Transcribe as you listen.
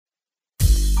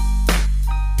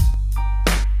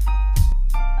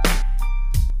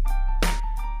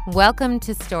Welcome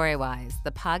to Storywise,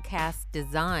 the podcast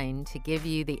designed to give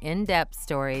you the in-depth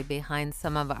story behind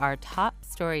some of our top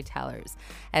storytellers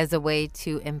as a way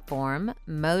to inform,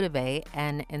 motivate,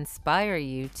 and inspire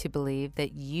you to believe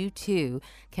that you too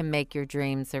can make your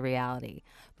dreams a reality.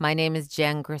 My name is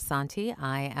Jen Grisanti.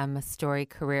 I am a story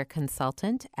career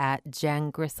consultant at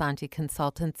Jen Grisanti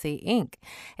Consultancy, Inc.,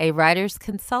 a writer's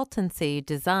consultancy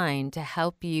designed to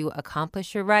help you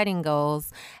accomplish your writing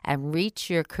goals and reach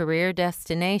your career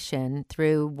destination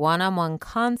through one-on-one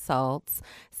consults,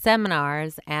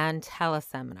 seminars, and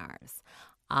teleseminars.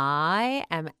 I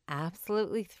am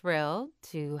absolutely thrilled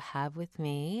to have with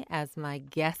me as my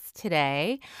guest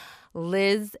today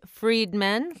Liz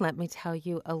Friedman. Let me tell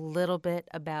you a little bit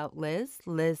about Liz.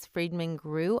 Liz Friedman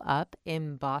grew up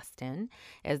in Boston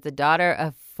as the daughter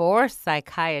of 4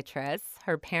 psychiatrists.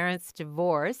 Her parents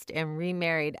divorced and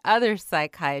remarried other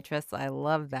psychiatrists. I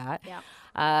love that. Yeah.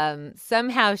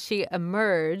 Somehow she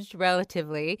emerged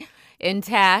relatively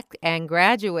intact and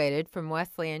graduated from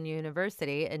Wesleyan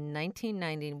University in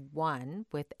 1991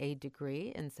 with a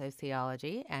degree in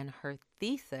sociology and her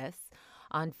thesis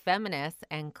on feminist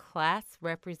and class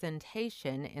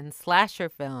representation in slasher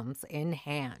films in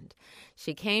hand.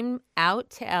 She came out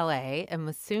to LA and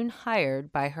was soon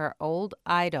hired by her old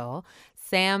idol,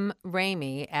 Sam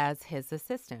Raimi, as his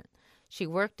assistant. She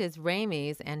worked as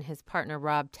Raimi's and his partner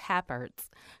Rob Tappert's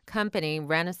company,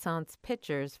 Renaissance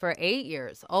Pictures, for 8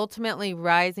 years, ultimately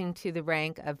rising to the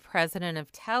rank of president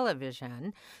of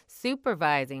television,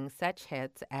 supervising such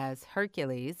hits as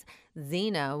Hercules,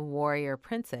 Xena, Warrior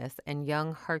Princess, and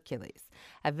Young Hercules.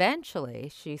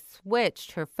 Eventually, she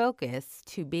switched her focus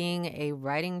to being a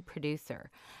writing producer.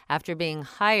 After being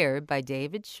hired by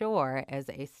David Shore as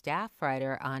a staff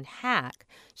writer on Hack,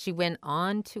 she went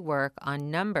on to work on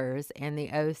Numbers and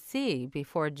The OC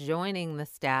before joining the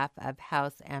staff of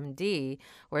House MD,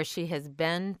 where she has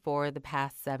been for the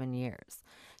past 7 years.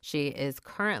 She is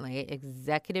currently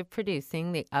executive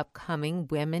producing the upcoming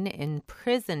Women in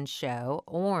Prison show,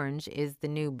 Orange is the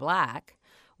New Black,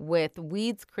 with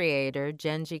Weeds creator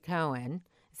Genji Cohen.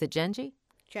 Is it Genji?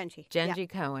 Genji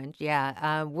Yeah.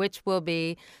 Cohen, which will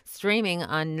be streaming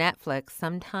on Netflix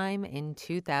sometime in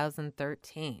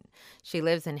 2013. She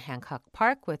lives in Hancock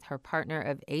Park with her partner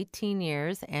of 18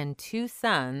 years and 2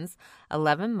 sons,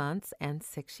 11 months and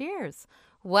 6 years.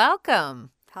 Welcome.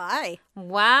 Hi.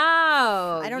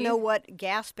 Wow. I don't know what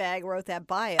gas bag wrote that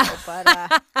bio,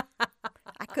 but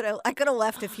I could have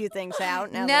left a few things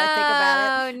out now that I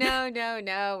think about it.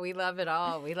 No. We love it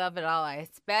all. I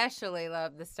especially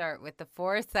love the start with the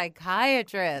 4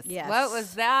 psychiatrists. Yes. What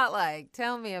was that like?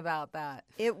 Tell me about that.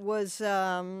 It was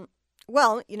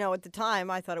well, at the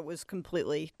time I thought it was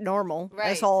completely normal,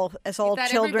 right. as all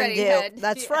children do. Had.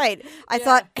 That's right. I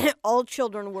thought all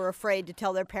children were afraid to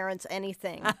tell their parents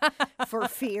anything for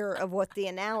fear of what the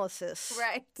analysis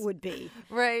would be.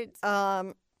 Right.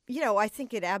 I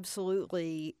think it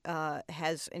absolutely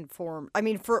has informed. I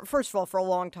mean, first of all, for a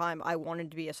long time, I wanted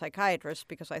to be a psychiatrist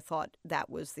because I thought that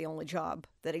was the only job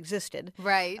that existed.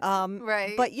 Right.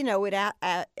 Right. But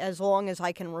as long as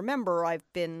I can remember, I've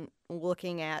been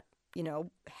looking at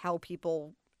how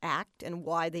people act and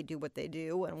why they do what they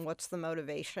do, and what's the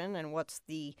motivation and what's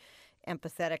the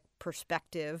empathetic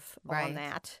perspective on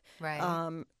that.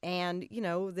 Right. And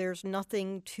there's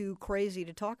nothing too crazy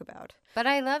to talk about. But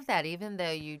I love that, even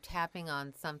though you tapping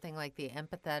on something like the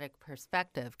empathetic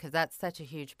perspective, because that's such a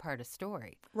huge part of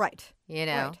story. Right.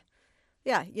 Right.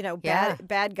 Yeah.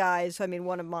 Bad guys. I mean,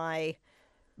 one of my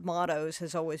mottos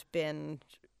has always been,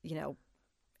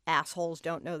 assholes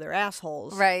don't know they're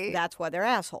assholes. Right. That's why they're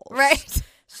assholes. Right.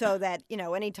 So that,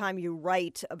 anytime you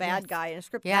write a bad guy in a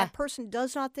script, that person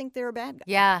does not think they're a bad guy.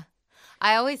 Yeah.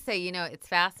 I always say, it's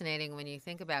fascinating when you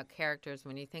think about characters,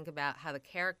 when you think about how the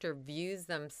character views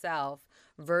themselves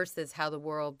versus how the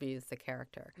world views the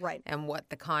character. Right. And what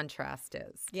the contrast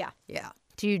is. Yeah. Yeah.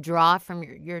 Do you draw from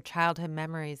your childhood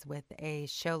memories with a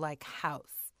show like House?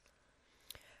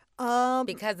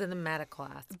 Because of the medical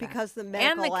aspect. Because the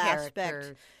medical and the aspect.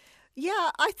 Character. Yeah,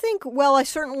 I think,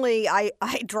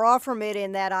 I draw from it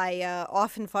in that I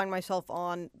often find myself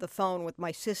on the phone with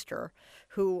my sister,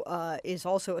 who is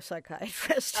also a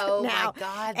psychiatrist now. My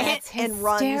God, that's hysterical. And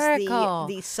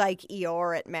runs the psych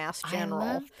ER at Mass General.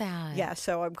 I love that. Yeah,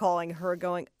 so I'm calling her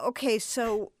going, okay,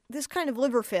 so this kind of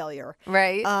liver failure.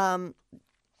 Right. But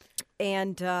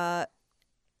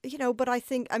I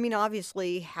think,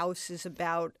 obviously House is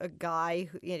about a guy,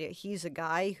 he's a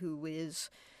guy who is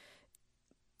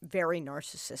very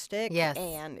narcissistic. Yes.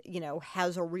 And,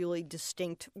 has a really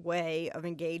distinct way of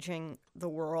engaging the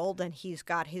world, and he's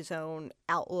got his own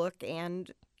outlook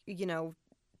and,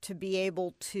 to be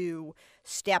able to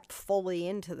step fully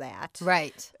into that.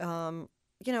 Right.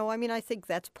 I mean, I think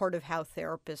that's part of how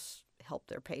therapists help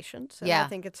their patients, and I Yeah.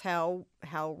 think it's how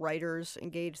writers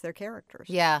engage their characters.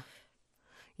 Yeah.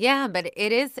 Yeah, but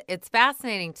it's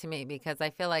fascinating to me because I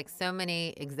feel like so many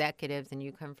executives, and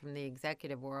you come from the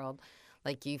executive world,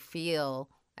 like you feel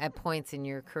at points in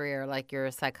your career like you're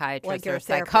a psychiatrist Like you're or a a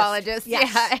therapist. psychologist.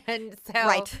 Yes. Yeah. And so,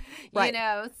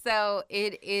 Right. so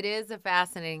it is a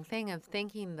fascinating thing of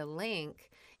thinking the link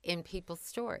in people's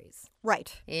stories,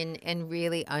 Right. in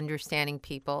really understanding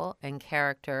people and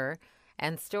character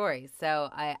and stories. So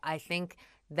I think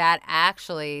that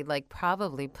actually like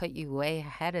probably put you way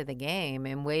ahead of the game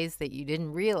in ways that you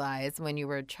didn't realize when you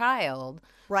were a child,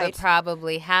 Right. but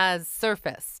probably has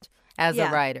surfaced as a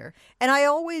Yeah. writer. And I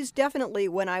always definitely,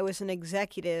 when I was an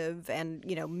executive and,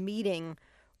 meeting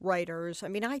writers, I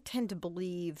mean, I tend to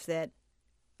believe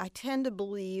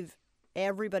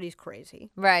everybody's crazy.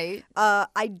 Right.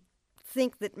 I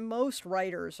think that most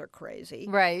writers are crazy.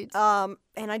 Right. And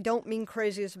I don't mean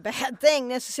crazy as a bad thing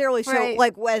necessarily. So, Right.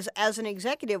 like, as an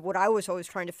executive, what I was always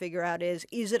trying to figure out is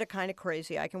it a kind of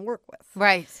crazy I can work with?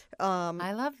 Right. Um,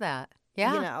 I love that.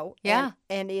 Yeah. Yeah.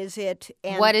 And is it?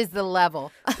 And What is the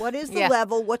level? what is the Yeah.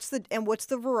 level? What's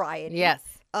the variety? Yes.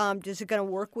 Is it going to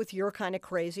work with your kind of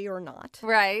crazy or not?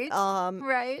 Right. Um,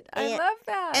 Right. I and- love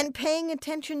that. and paying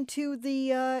attention to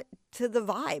the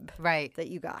vibe right. that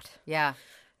you got. Yeah.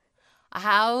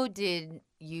 How do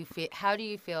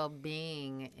you feel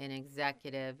being an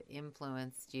executive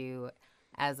influenced you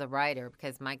as a writer?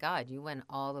 Because my God, you went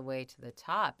all the way to the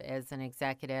top as an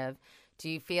executive. Do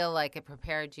you feel like it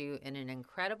prepared you in an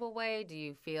incredible way? Do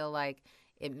you feel like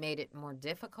it made it more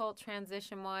difficult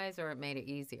transition-wise, or it made it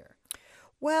easier?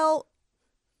 Well,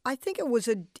 I think it was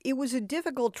a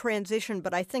difficult transition,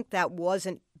 but I think that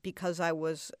wasn't because I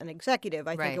was an executive.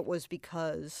 I Right. think it was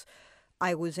because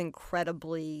I was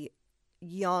incredibly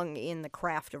young in the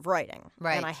craft of writing,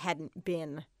 Right. and I hadn't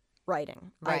been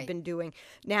writing. Right. I'd been doing.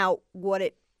 Now, what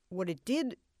it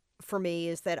did for me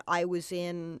is that I was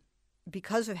in,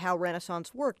 because of how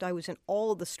Renaissance worked, I was in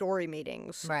all of the story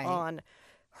meetings Right. on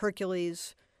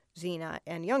Hercules, Xena,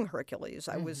 and Young Hercules.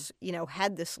 I was,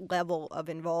 had this level of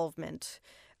involvement,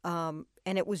 and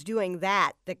it was doing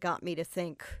that got me to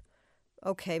think,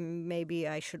 okay, maybe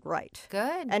I should write.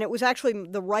 Good. And it was actually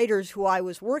the writers who I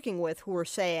was working with who were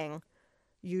saying,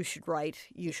 you should write,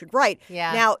 you should write.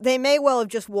 Yeah. Now, they may well have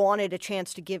just wanted a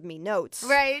chance to give me notes.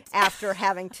 Right. After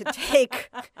having to take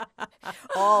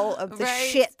all of the Right.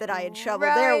 shit that I had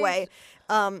shoveled their Right.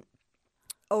 way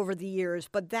over the years.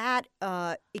 But that,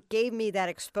 it gave me that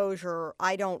exposure.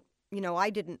 I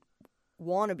didn't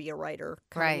want to be a writer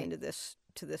coming Right. into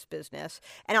this business.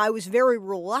 And I was very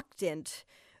reluctant.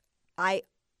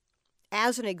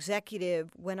 As an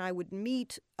executive, when I would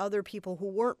meet other people who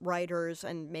weren't writers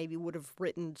and maybe would have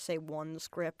written, say, one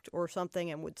script or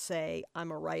something and would say, I'm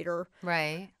a writer,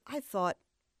 Right. I thought,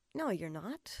 no, you're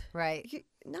not. Right.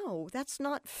 No, that's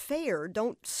not fair.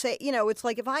 Don't say, it's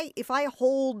like if I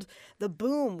hold the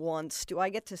boom once, do I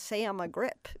get to say I'm a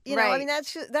grip? I Right. mean,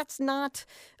 that's not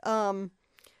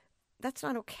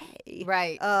okay.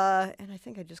 Right. And I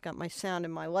think I just got my sound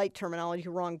and my light terminology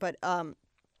wrong, but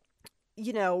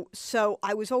so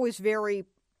I was always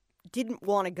didn't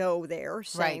want to go there,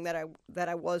 saying Right. that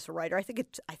I was a writer. I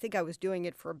think I was doing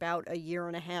it for about a year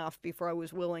and a half before I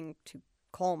was willing to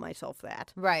call myself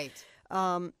that. Right.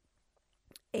 And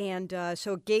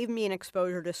so it gave me an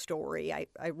exposure to story.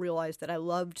 I realized that I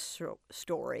loved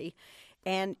story,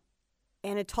 and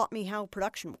it taught me how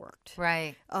production worked.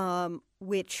 Right.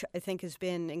 Which I think has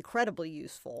been incredibly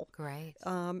useful. Great.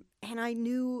 And I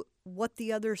knew what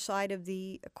the other side of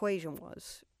the equation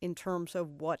was in terms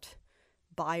of what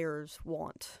buyers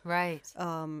want, Right.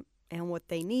 and what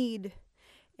they need,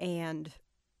 and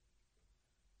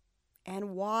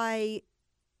why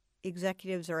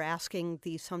executives are asking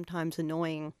these sometimes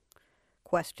annoying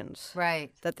questions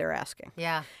Right. that they're asking.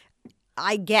 Yeah.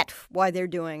 I get why they're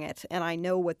doing it, and I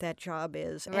know what that job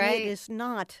is. And Right. it's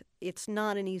not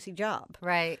an easy job.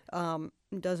 Right.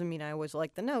 It doesn't mean I always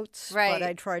like the notes, Right. but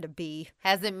I try to be.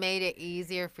 Has it made it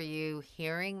easier for you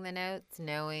hearing the notes,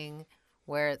 knowing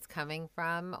where it's coming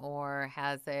from, or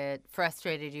has it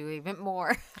frustrated you even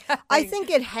more? I think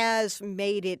it has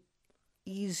made it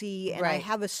easy, and I Right.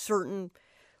 have a certain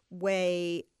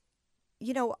way.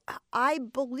 I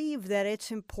believe that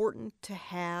it's important to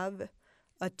have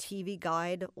a TV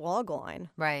guide logline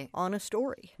Right. on a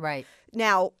story. Right.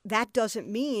 Now, that doesn't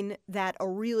mean that a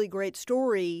really great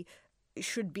story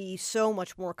should be so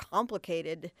much more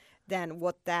complicated than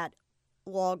what that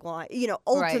log line,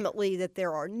 ultimately that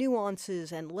there are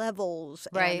nuances and levels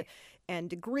Right. and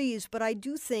degrees, but I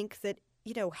do think that,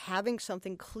 having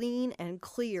something clean and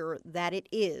clear that it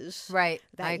is, Right.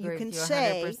 that I you agree can with you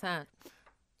say, 100%.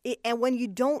 and when you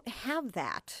don't have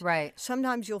that, Right.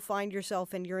 sometimes you'll find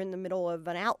yourself and you're in the middle of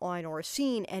an outline or a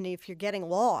scene, and if you're getting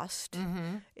lost,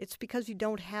 it's because you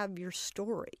don't have your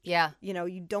story. Yeah.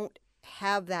 You don't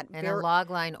have that And a log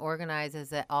line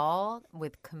organizes it all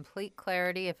with complete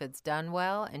clarity if it's done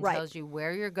well, and Right. tells you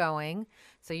where you're going.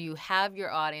 So you have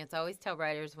your audience. I always tell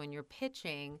writers when you're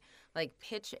pitching, like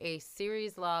pitch a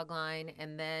series log line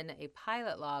and then a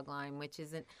pilot log line, which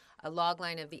isn't a log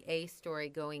line of the A story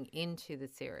going into the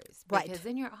series. Right. Because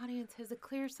then your audience has a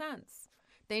clear sense.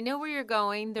 They know where you're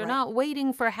going. They're Right. not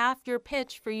waiting for half your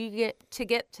pitch for you to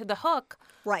get to the hook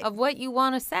Right. of what you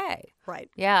want to say. Right.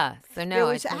 Yeah. So no, There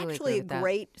I was totally actually agree a with that.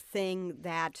 great thing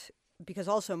that, because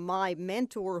also my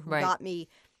mentor who Right. got me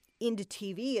into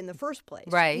TV in the first place,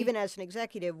 Right. even as an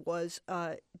executive, was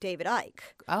David Icke,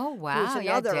 Oh, who's wow.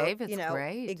 Yeah, another David's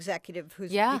great. executive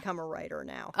who's Yeah. become a writer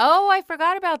now. Oh, I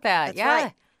forgot about that. That's yeah.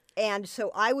 right. And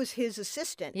so I was his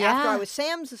assistant. Yeah. After I was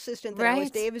Sam's assistant, then I was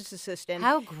Right. David's assistant.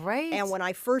 How great. And when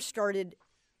I first started,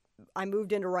 I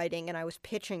moved into writing, and I was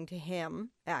pitching to him,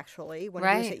 actually, when he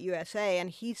was Right. at USA. And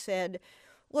he said,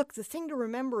 look, the thing to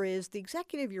remember is the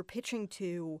executive you're pitching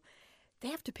to, they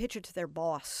have to pitch it to their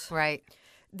boss. Right.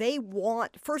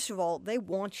 First of all, they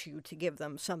want you to give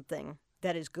them something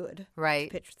that is good Right.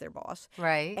 to pitch to their boss.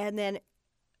 Right. And then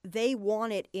they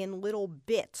want it in little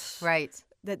bits Right.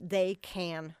 that they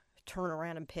can turn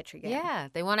around and pitch again. Yeah.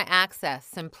 They want to access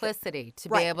simplicity to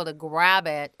Right. be able to grab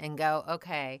it and go,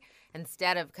 okay,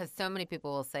 instead of, because so many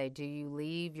people will say, do you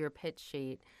leave your pitch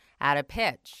sheet at a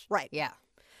pitch? Right. Yeah.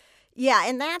 Yeah,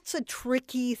 and that's a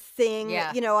tricky thing.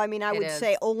 Yeah, I it would is.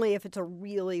 say only if it's a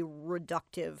really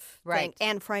reductive Right. thing.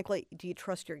 And frankly, do you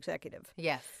trust your executive?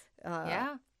 Yes.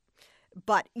 Yeah.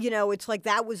 But, it's like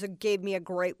that gave me a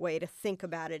great way to think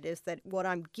about it, is that what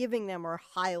I'm giving them are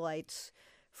highlights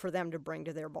for them to bring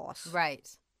to their boss. Right.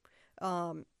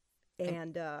 And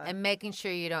making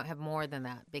sure you don't have more than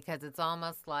that, because it's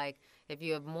almost like if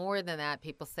you have more than that,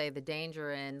 people say the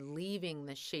danger in leaving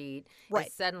the sheet Right.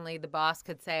 is suddenly the boss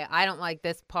could say, I don't like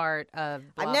this part of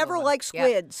blah, I've never blah, blah." liked Yeah.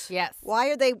 squids. Yes. Why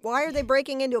are they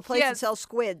breaking into a place that Yes. sells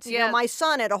squids? Yes. My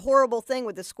son had a horrible thing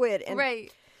with the squid. And,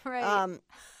 Right. Right.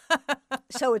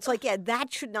 So it's like,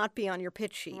 that should not be on your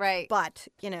pitch sheet. Right. But,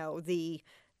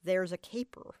 there's a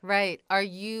caper. Right. Are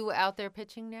you out there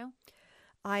pitching now?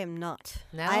 I am not.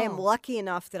 No. I am lucky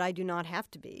enough that I do not have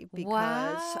to be, because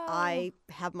Wow. I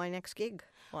have my next gig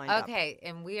lined up. Okay,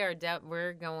 and we're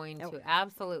going Oh. to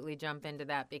absolutely jump into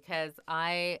that, because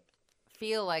I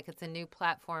feel like it's a new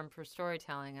platform for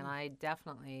storytelling, and I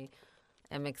definitely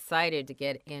am excited to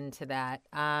get into that.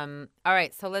 All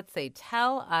right, so let's see.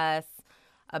 Tell us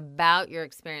about your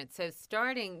experience. So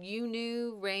starting, you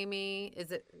knew Raimi.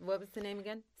 What was the name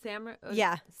again?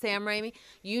 Yeah. Sam Raimi.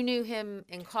 You knew him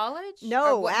in college? Or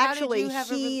No, how did actually, you have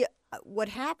a what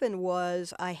happened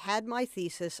was I had my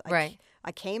thesis. Right.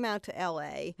 I came out to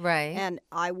L.A. Right. and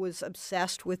I was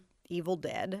obsessed with Evil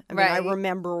Dead. I Right.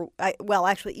 remember,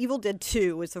 actually, Evil Dead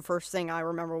 2 was the first thing I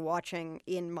remember watching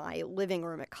in my living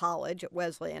room at college at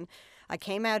Wesleyan. I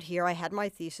came out here. I had my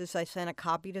thesis. I sent a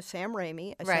copy to Sam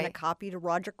Raimi. I sent a Right. copy to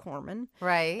Roger Corman.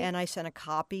 Right. And I sent a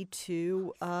copy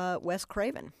to Wes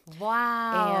Craven.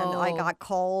 Wow. And I got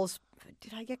calls.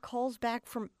 Did I get calls back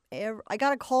from? I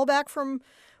got a call back from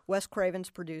Wes Craven's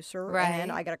producer, Right.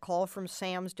 and I got a call from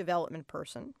Sam's development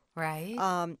person. Right.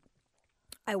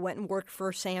 I went and worked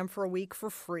for Sam for a week for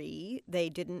free. They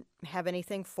didn't have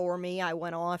anything for me. I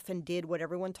went off and did what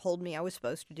everyone told me I was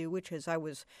supposed to do, which is I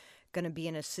was going to be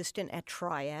an assistant at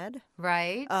Triad.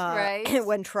 Right. Right.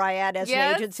 When Triad as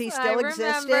Yes, an agency I still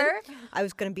existed. remember. I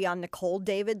was going to be on Nicole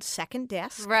David's second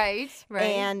desk. Right. Right.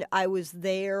 And I was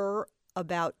there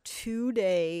about 2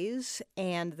 days,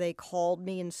 and they called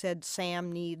me and said,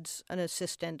 Sam needs an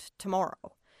assistant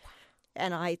tomorrow.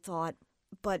 And I thought,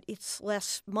 but it's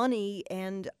less money,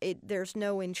 and there's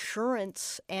no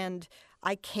insurance, and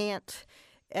I can't.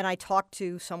 And I talked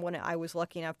to someone I was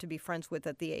lucky enough to be friends with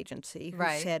at the agency who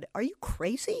Right. said, are you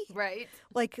crazy? Right.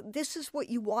 Like, this is what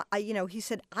you want. He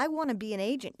said, I want to be an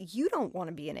agent. You don't want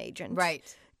to be an agent. Right.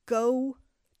 Go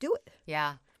do it.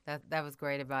 Yeah. That was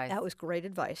great advice. That was great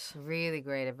advice. Really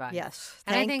great advice. Yes.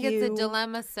 And I Thank think it's a you.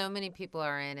 dilemma so many people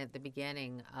are in at the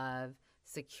beginning of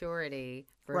security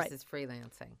Right. versus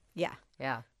freelancing. Yeah.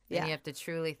 Yeah. Yeah. And you have to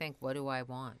truly think, what do I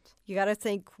want? You got to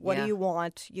think, what Yeah. do you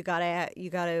want? You got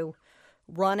to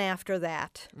run after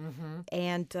that. Mm-hmm.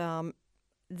 And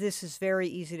this is very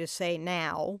easy to say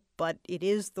now, but it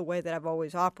is the way that I've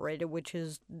always operated, which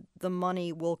is the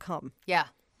money will come. Yeah.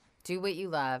 Do what you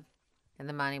love, and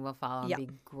the money will follow, and Yeah. be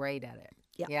great at it.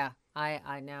 Yeah. Yeah,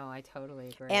 I know. I totally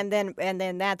agree. And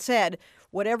then that said,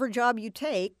 whatever job you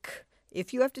take,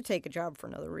 if you have to take a job for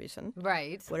another reason,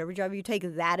 right. whatever job you take,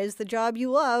 that is the job you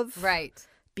love. Right.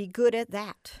 Be good at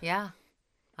that. Yeah.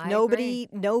 I agree.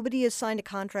 Nobody has signed a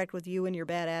contract with you and your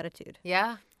bad attitude.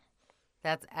 Yeah.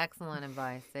 That's excellent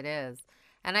advice. It is.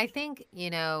 And I think,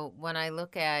 when I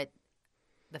look at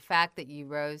the fact that you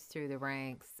rose through the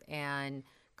ranks and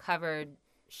covered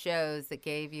shows that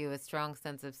gave you a strong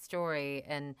sense of story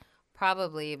and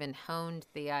probably even honed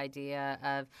the idea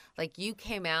of, like, you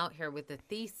came out here with a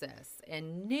thesis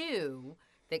and knew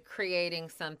that creating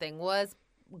something was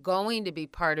going to be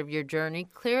part of your journey,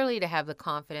 clearly to have the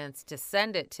confidence to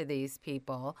send it to these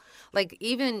people. Like,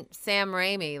 even Sam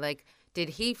Raimi, like, did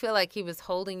he feel like he was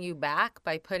holding you back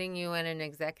by putting you in an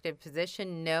executive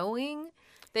position, knowing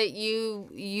that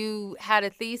you had a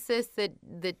thesis that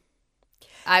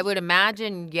I would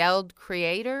imagine yelled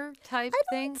creator type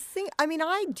thing?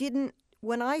 I didn't,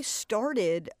 when I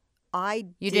started,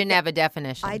 You didn't have a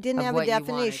definition. I didn't of have a what you wanted.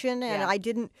 definition, and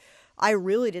Yeah. I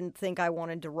really didn't think I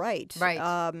wanted to write. Right.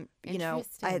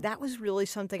 That was really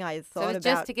something I had thought So it was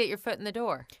about. just to get your foot in the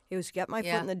door. It was get my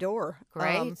Yeah. foot in the door.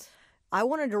 Great. I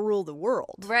wanted to rule the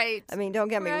world. Right. I mean, don't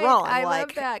get me Right. wrong. I like,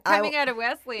 love that. Coming out of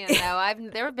Wesleyan, though,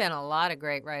 there have been a lot of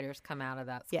great writers come out of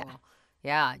that school. Yeah.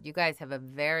 Yeah, you guys have a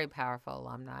very powerful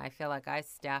alumni. I feel like I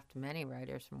staffed many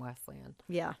writers from Wesleyan.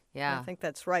 Yeah. Yeah. I think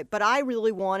that's right. But I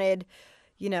really wanted,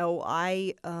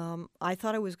 I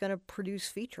thought I was going to produce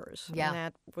features. Yeah. And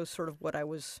that was sort of what I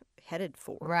was headed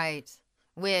for. Right.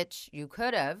 Which you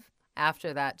could have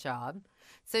after that job.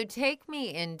 So take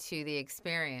me into the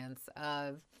experience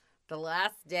of the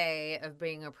last day of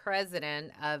being a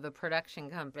president of a production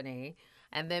company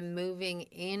and then moving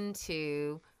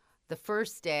into the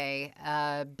first day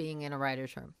being in a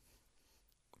writer's room.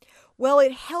 Well,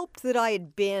 it helped that I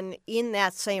had been in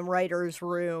that same writer's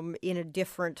room in a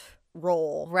different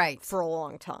role Right. for a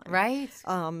long time. Right.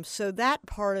 So that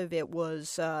part of it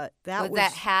was Was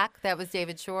that Hack? That was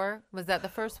David Shore? Was that the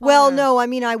first one? Well, or- no,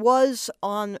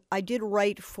 I did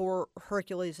write for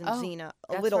Hercules and Xena a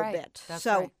that's little right. bit. That's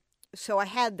so right. so I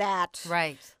had that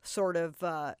Right. sort of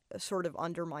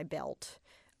under my belt.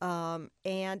 And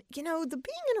the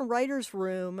being in a writer's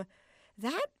room,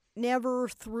 that never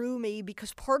threw me,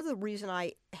 because part of the reason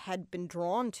I had been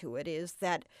drawn to it is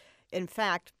that, in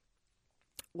fact,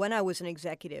 when I was an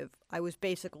executive, I was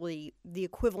basically the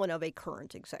equivalent of a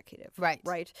current executive. Right.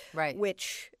 Right. Right.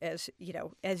 Which, as you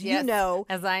know, Yes,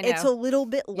 as I know. it's a little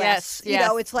bit less. Yes,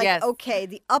 It's like, yes. okay,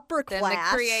 the upper Then the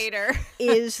class creator.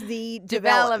 is the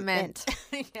development.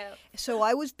 Yeah. So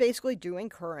I was basically doing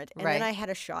current, and Right. then I had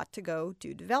a shot to go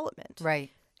do development.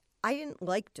 Right. I didn't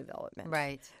like development.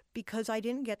 Right. Because I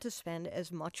didn't get to spend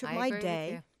as much of I my agree with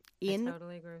day you. in I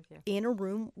totally agree with you. in a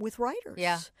room with writers.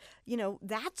 Yeah.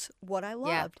 That's what I Yeah,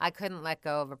 loved. I couldn't let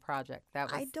go of a project.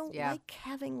 That was I don't yeah. like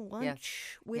having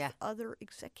lunch with Yeah. other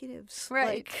executives.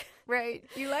 Right. Like, Right.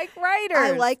 You like writers.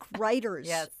 I like writers.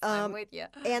 Yes, I'm with you.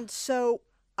 And so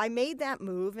I made that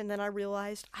move, and then I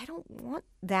realized I don't want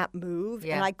that move.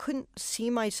 Yeah. And I couldn't see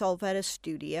myself at a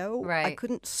studio. I Right.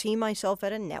 couldn't see myself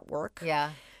at a network.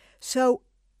 Yeah. So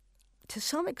to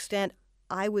some extent,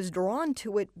 I was drawn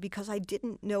to it because I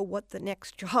didn't know what the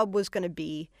next job was going to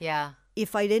be Yeah.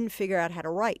 if I didn't figure out how to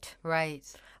write. Right.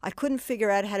 I couldn't figure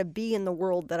out how to be in the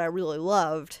world that I really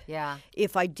loved Yeah.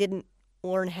 if I didn't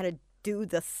learn how to do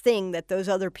the thing that those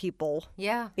other people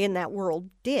Yeah. in that world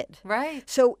did. Right.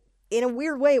 So in a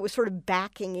weird way, it was sort of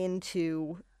backing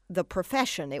into the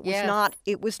profession. It was Yes.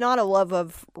 not a love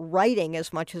of writing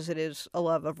as much as it is a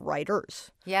love of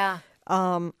writers. Yeah.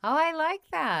 Oh, I like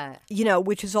that.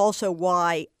 Which is also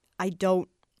why I don't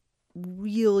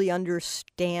really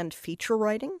understand feature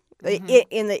writing.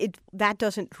 That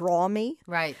doesn't draw me.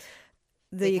 Right.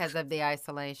 Because of the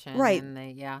isolation. Right.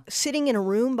 And yeah. Sitting in a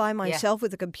room by myself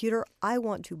with a computer, I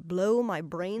want to blow my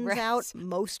brains Right. out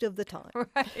most of the time.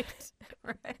 Right.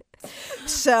 Right.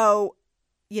 So,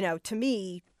 to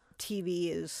me, TV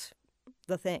is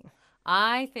the thing.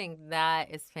 I think that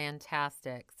is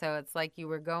fantastic. So it's like you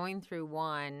were going through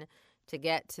one to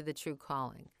get to the true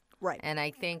calling. Right. And I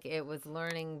think it was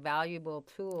learning valuable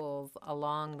tools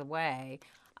along the way.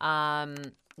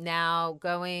 Now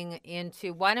going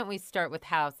into, why don't we start with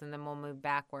House and then we'll move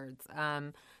backwards.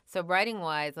 So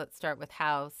writing-wise, let's start with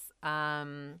House.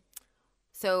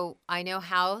 So I know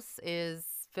House is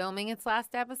filming its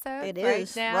last episode. It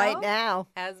is right now.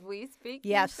 As we speak,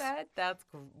 Yes. you said? That's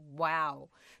wow.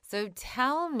 So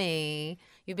tell me,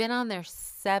 you've been on there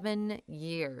 7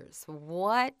 years.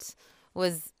 What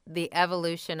was the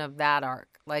evolution of that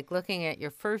arc? Like looking at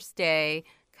your first day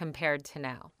compared to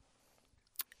now.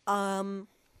 Um,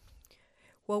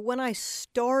 well, when I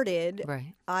started,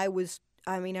 Right. I was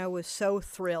so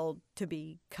thrilled to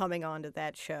be coming onto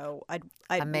that show.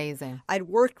 Amazing. I'd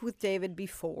worked with David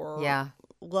before, Yeah.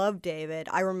 loved David.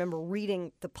 I remember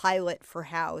reading the pilot for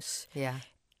House Yeah.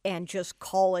 and just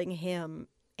calling him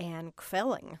and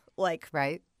felling, like,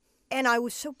 Right. and I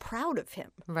was so proud of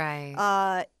him. Right.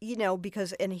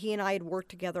 Because he and I had worked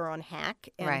together on Hack,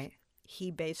 and Right.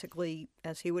 he basically,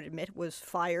 as he would admit, was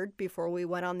fired before we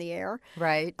went on the air.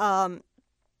 Right.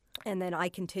 And then I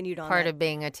continued on Part that, of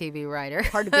being a TV writer.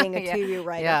 part of being a Yeah. TV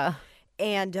writer. Yeah.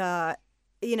 And,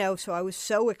 so I was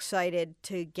so excited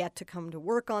to get to come to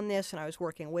work on this, and I was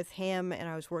working with him, and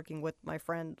I was working with my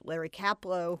friend Larry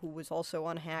Kaplow, who was also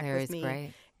on Hack Larry's with me,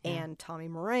 great. Yeah. and Tommy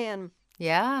Moran.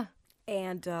 Yeah.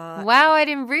 And Wow, I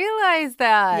didn't realize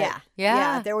that.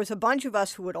 Yeah. there was a bunch of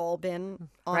us who had all been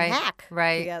on Right, Hack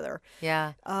right. together.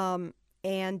 Yeah. And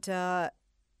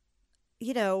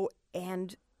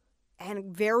and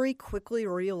very quickly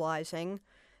realizing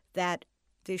that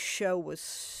this show was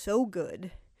so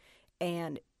good,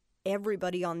 and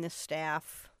everybody on this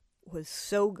staff was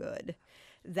so good,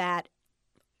 that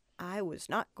I was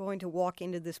not going to walk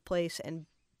into this place and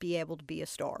be able to be a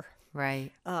star.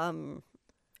 Right.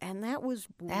 And that was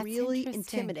That's really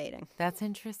interesting. intimidating. That's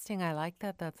interesting. I like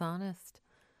that. That's honest.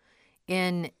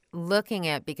 In looking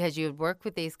at, because you had worked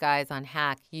with these guys on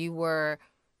Hack, you were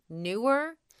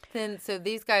newer than, so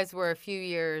these guys were a few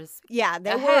years Yeah,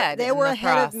 they ahead were in the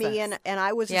ahead of me, process. and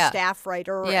I was Yeah. a staff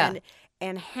writer, Yeah.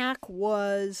 and Hack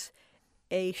was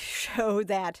a show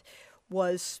that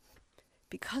was,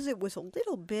 because it was a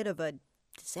little bit of a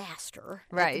disaster at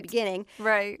the Right. beginning.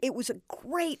 Right. It was a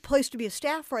great place to be a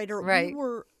staff writer. Right. We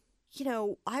were,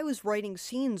 I was writing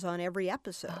scenes on every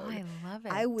episode. Oh, I love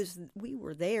it. We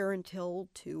were there until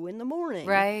 2 a.m.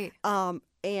 Right.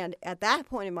 And at that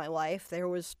point in my life, there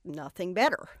was nothing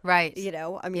better. Right.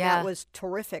 That was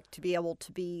terrific to be able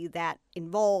to be that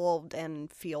involved and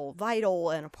feel vital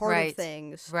and a part Right. of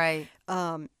things. Right.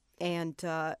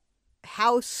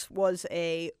 House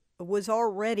was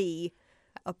already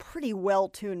a pretty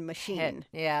well-tuned machine.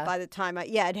 Hit. Yeah. By the time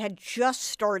it had just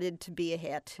started to be a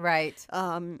hit. Right.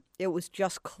 It was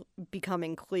just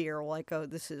becoming clear, like, oh,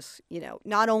 this is,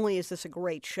 not only is this a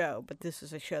great show, but this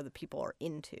is a show that people are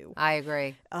into. I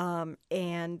agree.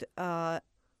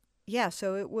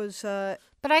 So it was.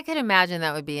 But I could imagine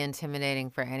that would be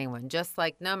intimidating for anyone, just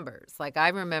like Numbers. Like, I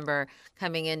remember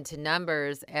coming into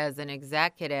Numbers as an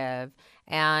executive,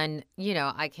 and,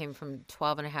 I came from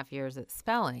 12 and a half years at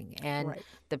Spelling, and Right.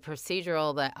 the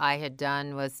procedural that I had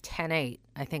done was 10/8,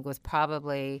 I think was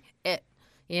probably it,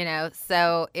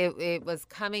 So it was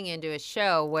coming into a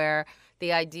show where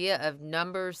the idea of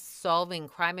numbers solving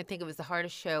crime, I think it was the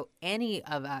hardest show any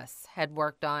of us had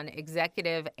worked on,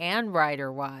 executive and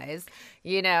writer-wise,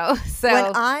 So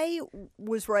When I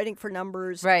was writing for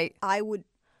Numbers, right. I would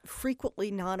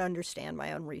frequently not understand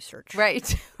my own research.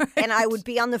 Right. And I would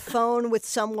be on the phone with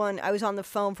someone. I was on the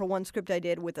phone for one script I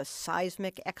did with a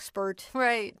seismic expert.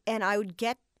 Right. And I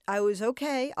was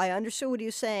okay. I understood what he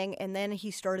was saying. And then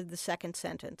he started the second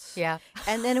sentence. Yeah.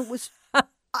 And then it was,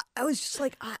 I was just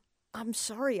like, I'm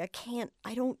sorry,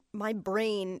 my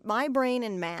brain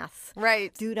and math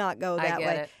Right. do not go I that get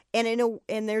way. it.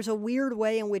 And there's a weird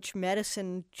way in which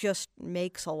medicine just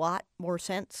makes a lot more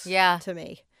sense to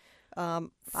me.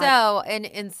 So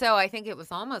I think it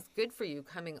was almost good for you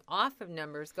coming off of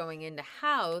Numbers going into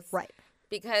House. Right.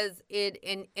 Because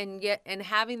and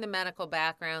having the medical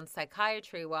background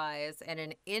psychiatry wise and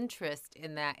an interest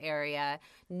in that area,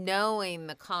 knowing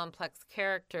the complex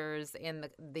characters and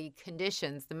the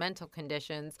conditions, the mental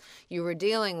conditions you were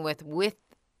dealing with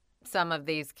some of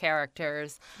these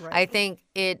characters, Right. I think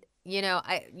it,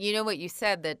 what you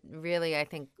said that really, I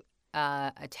think,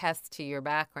 attests to your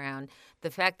background, the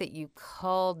fact that you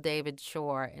called David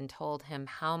Shore and told him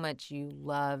how much you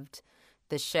loved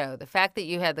the show, the fact that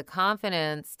you had the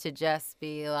confidence to just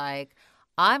be like,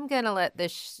 I'm going to let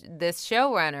this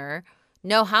showrunner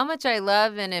know how much I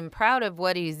love and am proud of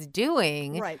what he's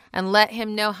doing, Right. and let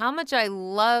him know how much I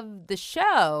love the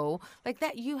show. Like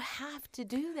that, you have to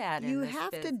do that. You in this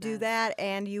have to do business. that,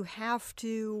 and you have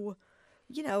to,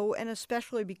 and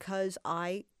especially because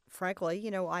I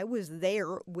was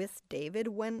there with David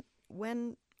when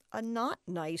a not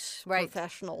nice Right.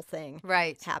 professional thing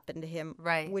Right. happened to him.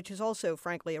 Right. Which is also,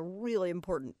 frankly, a really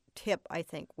important tip, I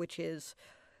think, which is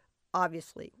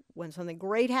obviously when something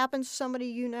great happens to somebody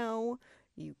you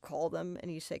call them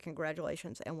and you say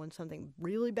congratulations. And when something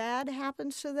really bad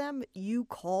happens to them, you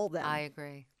call them. I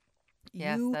agree.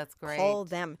 Yes, You that's great call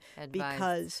them advice.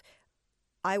 because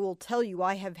I will tell you,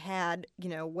 I have had,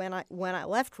 when I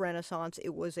left Renaissance,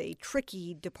 it was a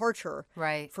tricky departure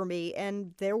Right. for me,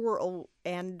 and there were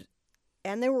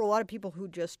there were a lot of people who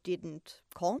just didn't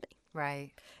call me,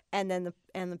 Right. and then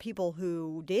the people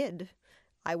who did,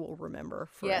 I will remember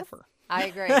Yes. forever. I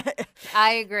agree.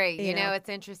 I agree. You know? It's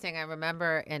interesting. I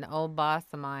remember an old boss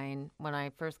of mine when I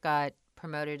first got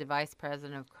promoted to vice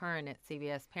president of current at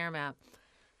CBS Paramount.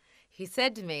 He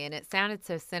said to me, and it sounded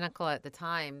so cynical at the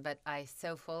time, but I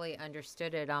so fully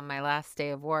understood it on my last day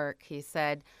of work. He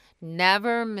said,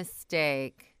 never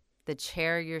mistake the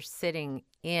chair you're sitting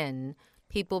in,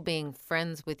 people being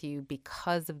friends with you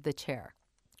because of the chair.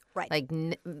 Right. Like,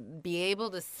 be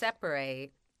able to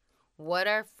separate what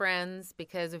are friends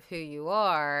because of who you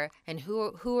are and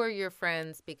who are your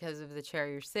friends because of the chair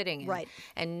you're sitting in. Right.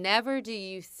 And never do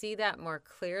you see that more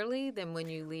clearly than when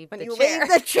you leave the chair. When you leave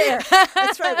the chair.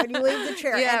 That's right, when you leave the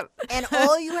chair. Yeah. And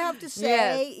all you have to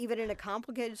say, Yes. even in a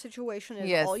complicated situation, is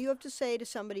Yes. all you have to say to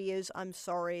somebody is, I'm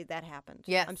sorry that happened.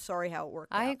 Yes. I'm sorry how it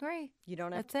worked I out. agree. You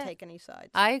don't have That's to it. take any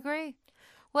sides. I agree.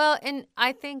 Well, and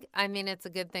I think, it's a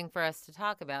good thing for us to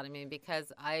talk about.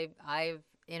 Because I've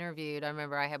interviewed, I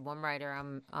remember I had one writer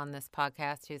on this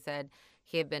podcast who said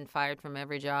he had been fired from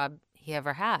every job he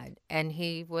ever had, and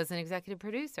he was an executive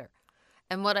producer.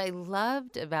 And what I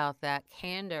loved about that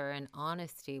candor and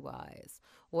honesty-wise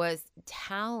was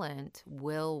talent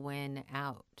will win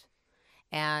out.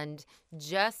 And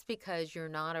just because you're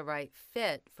not a right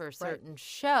fit for certain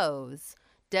shows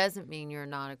doesn't mean you're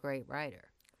not a great writer.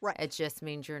 Right. It just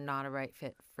means you're not a right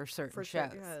fit for certain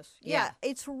shows. Yeah,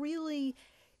 it's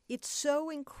so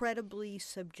incredibly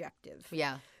subjective.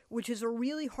 Yeah. Which is a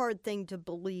really hard thing to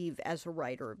believe as a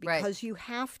writer, Right. because you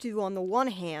have to, on the one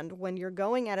hand, when you're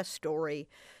going at a story,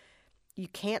 you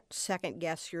can't second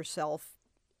guess yourself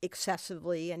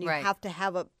excessively, and you Right. have to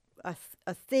have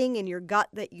a thing in your gut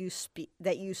that you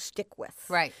stick with.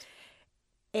 Right.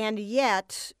 And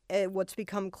yet, what's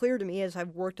become clear to me as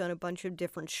I've worked on a bunch of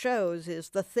different shows is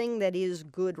the thing that is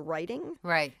good writing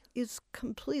Right. is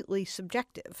completely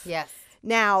subjective. Yes.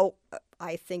 Now,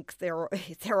 I think there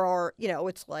are,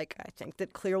 it's like, I think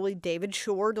that clearly David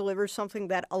Shore delivers something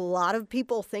that a lot of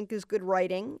people think is good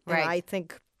writing. And Right. I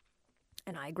think,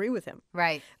 and I agree with him.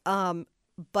 Right.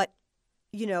 But,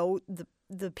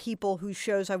 the people whose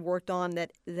shows I've worked on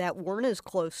that weren't as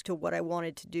close to what I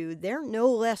wanted to do, they're no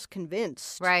less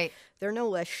convinced. Right. They're no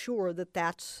less sure that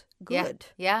that's good.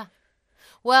 Yeah.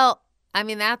 Well,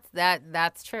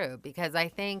 that's true, because I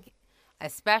think,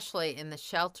 especially in the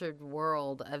sheltered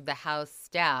world of the House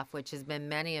staff, which has been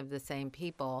many of the same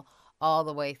people all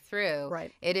the way through,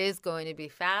 Right. it is going to be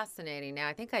fascinating. Now,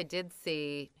 I think I did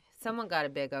see someone got a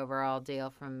big overall deal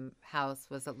from House.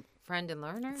 Was it Friend and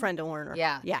Learner? Friend and Learner.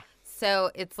 Yeah. Yeah.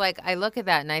 So it's like I look at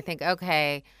that and I think,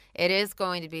 okay, it is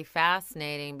going to be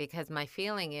fascinating, because my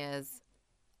feeling is,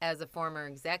 as a former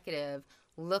executive,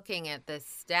 looking at this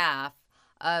staff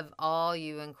of all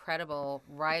you incredible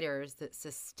writers that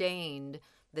sustained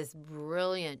this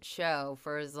brilliant show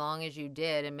for as long as you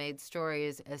did and made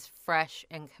stories as fresh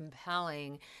and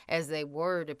compelling as they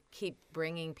were, to keep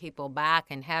bringing people back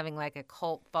and having like a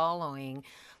cult following.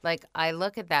 Like, I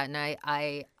look at that and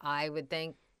I would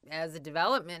think, as a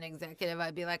development executive,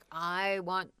 I'd be like, I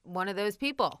want one of those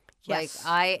people. Yes.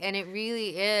 And it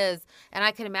really is. And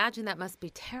I can imagine that must be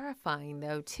terrifying,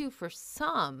 though, too, for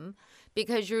some,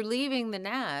 because you're leaving the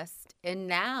nest, and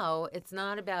now it's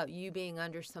not about you being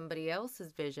under somebody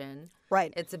else's vision.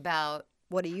 Right. It's about,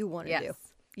 What do you want to do? yes.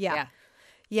 Yeah.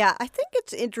 Yeah, I think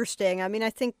it's interesting. I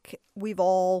think we've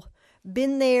all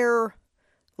been there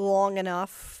long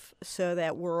enough so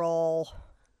that we're all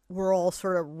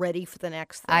sort of ready for the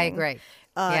next thing. I agree.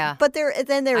 Yeah. But there is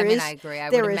I agree. I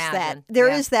there would is imagine. There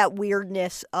Yeah. is that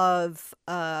weirdness of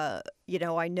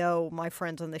I know my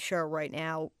friends on the show right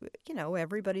now,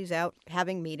 everybody's out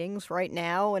having meetings right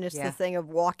now, and it's Yeah. the thing of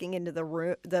walking into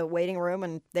the waiting room,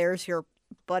 and there's your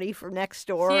buddy from next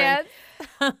door. Yes.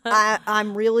 And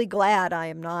I'm really glad I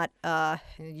am not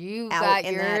You out got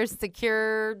in your that-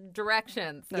 secure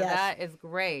direction. So Yes. that is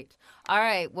great. All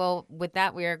right. Well, with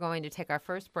that, we are going to take our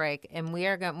first break. And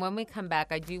when we come back,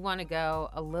 I do want to go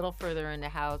a little further into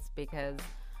House, because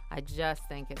I just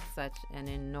think it's such an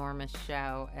enormous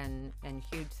show and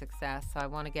huge success. So I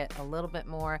want to get a little bit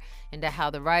more into how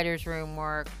the writer's room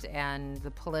worked and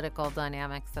the political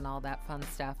dynamics and all that fun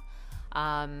stuff.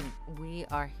 We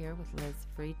are here with Liz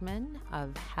Friedman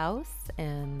of House,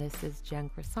 and this is Jen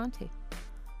Grisanti.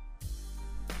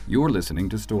 You're listening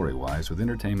to Storywise with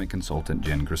entertainment consultant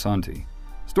Jen Grisanti.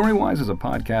 Storywise is a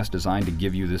podcast designed to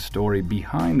give you the story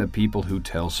behind the people who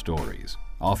tell stories,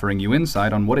 offering you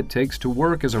insight on what it takes to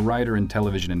work as a writer in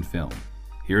television and film.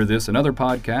 Hear this and other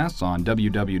podcasts on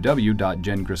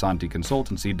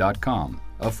www.jencresanticonsultancy.com,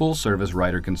 a full-service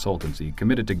writer consultancy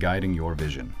committed to guiding your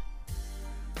vision.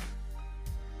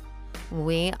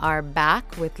 We are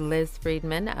back with Liz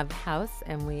Friedman of House,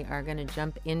 and we are going to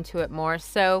jump into it more.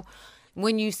 So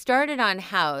when you started on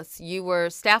House, you were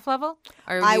staff level?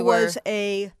 Or I was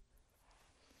a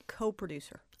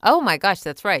co-producer. Oh, my gosh,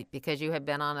 that's right, because you had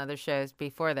been on other shows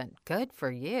before then. Good for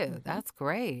you. That's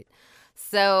great.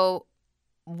 So,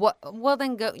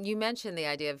 you mentioned the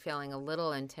idea of feeling a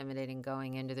little intimidating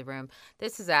going into the room.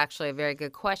 This is actually a very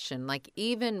good question. Like,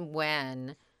 even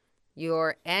when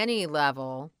you're any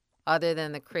level other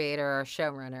than the creator or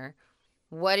showrunner,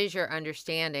 what is your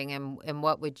understanding and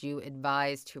what would you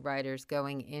advise to writers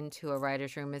going into a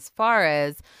writer's room as far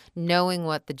as knowing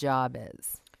what the job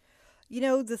is? You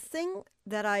know, the thing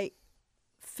that I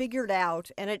figured out,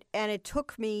 and it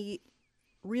took me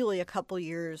really a couple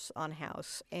years on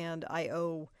House, and I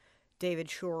owe David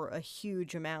Shore a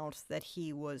huge amount that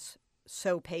he was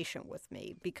so patient with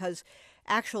me, because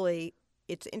actually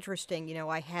it's interesting, you know,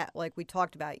 like we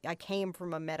talked about, I came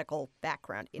from a medical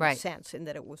background in a sense, in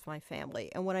that it was my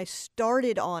family. And when I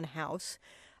started on House,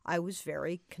 I was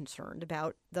very concerned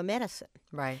about the medicine.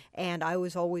 Right. And I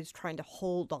was always trying to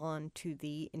hold on to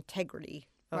the integrity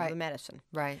of the medicine.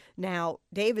 Right. Now,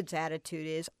 David's attitude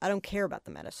is, I don't care about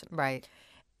the medicine. Right.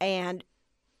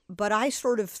 But I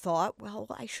sort of thought, well,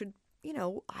 I should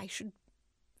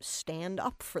stand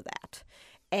up for that.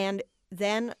 And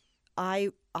then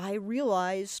I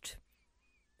realized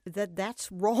that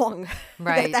that's wrong.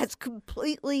 Right. That's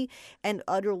completely and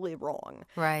utterly wrong.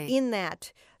 Right. In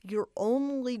that your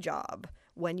only job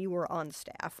when you were on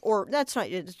staff, or it's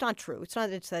not true. It's not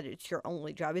that it's your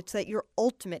only job. It's that your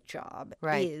ultimate job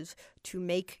is to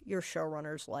make your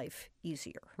showrunner's life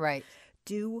easier. Right.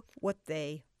 Do what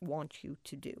they want you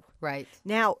to do. Right.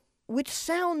 Now, which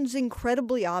sounds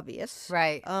incredibly obvious.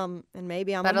 Right. And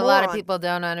maybe I'm But a a lot of moron. people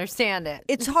don't understand it.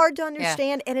 It's hard to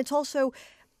understand, and it's also,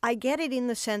 I get it in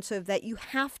the sense of that you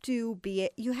have to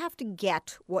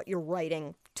get what you're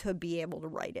writing to be able to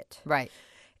write it. Right.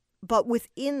 But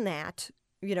within that,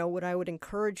 you know, what I would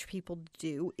encourage people to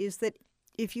do is that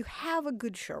if you have a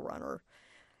good showrunner,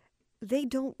 they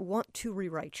don't want to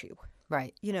rewrite you.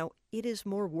 Right. You know, it is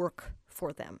more work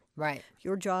for them. Right.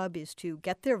 Your job is to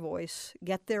get their voice,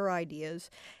 get their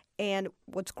ideas. And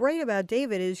what's great about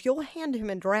David is you'll hand him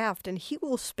a draft and he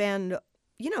will spend,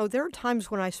 you know, there are times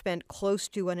when I spent close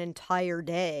to an entire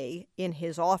day in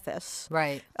his office.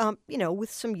 Right. You know,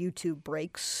 with some YouTube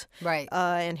breaks. Right.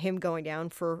 And him going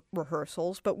down for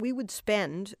rehearsals. But we would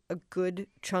spend a good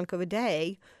chunk of a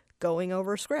day going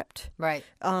over a script. Right.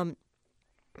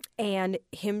 And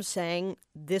him saying,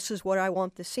 this is what I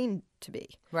want the scene to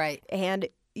be. Right. And,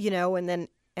 you know, and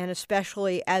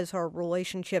especially as our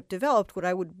relationship developed,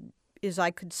 I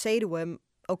could say to him,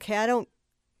 okay, I don't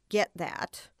get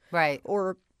that. Right.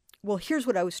 Or, well, here's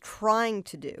what I was trying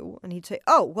to do. And he'd say,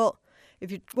 oh, well, if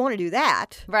you want to do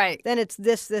that, right, then it's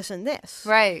this, this, and this.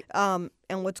 Right. And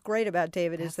what's great about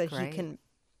David is that great.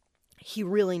 he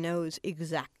really knows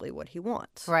exactly what he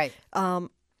wants. Right. And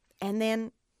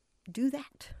then do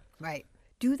that. Right.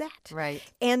 Do that. Right.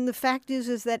 And the fact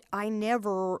is that I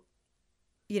never,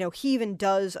 you know, he even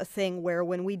does a thing where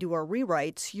when we do our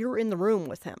rewrites, you're in the room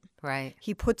with him. Right.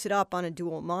 He puts it up on a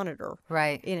dual monitor.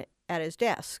 Right. At his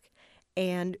desk.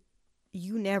 And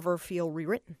you never feel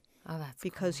rewritten. Oh, that's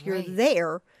because great. you're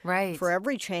there right. for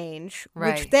every change.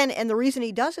 Right. Which then, and the reason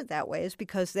he does it that way is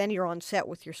because then you're on set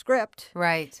with your script.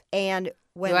 Right. And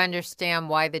when you understand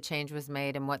why the change was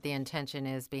made and what the intention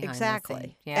is behind exactly. the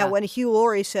scene. Yeah. And when Hugh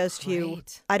Laurie says to you,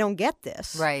 I don't get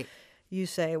this. Right. You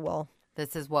say, well,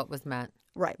 this is what was meant.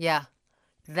 Right. Yeah.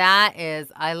 That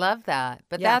is, I love that.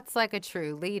 But that's like a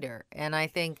true leader. And I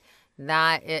think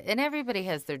and everybody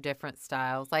has their different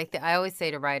styles. Like I always say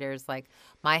to writers, like,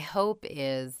 my hope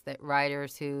is that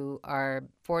writers who are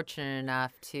fortunate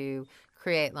enough to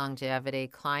create longevity,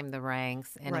 climb the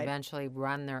ranks, and eventually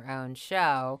run their own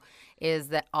show, is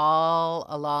that all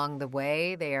along the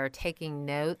way they are taking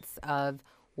notes of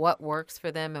what works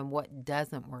for them and what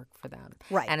doesn't work for them.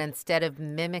 Right. And instead of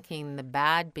mimicking the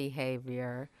bad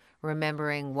behavior,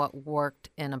 remembering what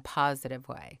worked in a positive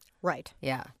way. Right.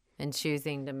 Yeah. And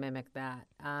choosing to mimic that.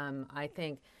 I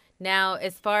think now,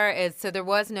 as far as, so there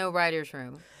was no writer's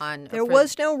room on. There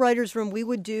was no writer's room. We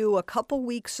would do a couple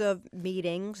weeks of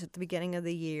meetings at the beginning of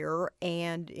the year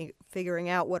and figuring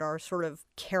out what our sort of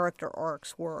character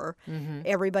arcs were. Mm-hmm.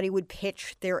 Everybody would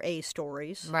pitch their A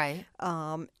stories. Right.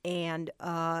 And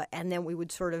then we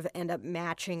would sort of end up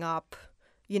matching up,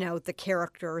 you know, the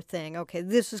character thing. Okay,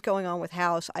 this is going on with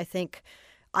House. I think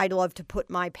I'd love to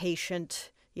put my patient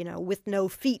with no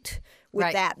feet with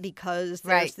Right. that because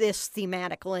there's Right. this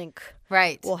thematic link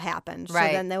Right. will happen. So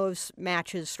Right. then those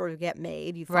matches sort of get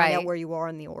made. You find out Right. where you are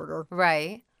in the order.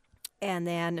 Right. And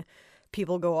then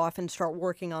people go off and start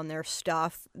working on their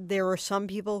stuff. There are some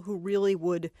people who really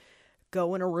would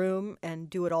go in a room and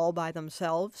do it all by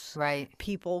themselves. Right.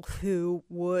 People who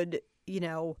would,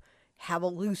 have a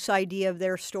loose idea of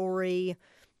their story,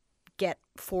 get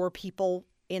 4 people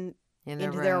In the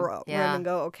into their room Yeah. and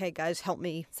go, okay, guys, help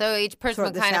me. So each person sort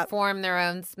would this kind of out. form their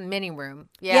own mini room.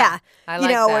 Yeah. I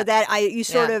like or that. you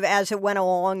sort Yeah. of, as it went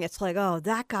along, it's like, oh,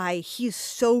 that guy, he's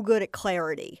so good at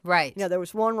clarity. Right. There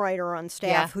was one writer on staff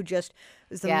Yeah. who just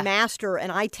was the Yeah. master,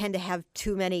 and I tend to have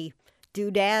too many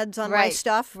doodads on my Right.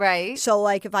 stuff. Right. So,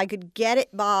 like, if I could get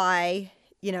it by,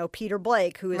 Peter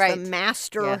Blake, who is Right. the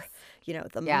master, Yes.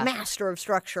 the Yeah. master of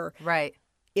structure, Right.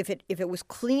 if it was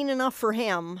clean enough for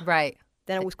him, Right.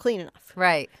 then it was clean enough.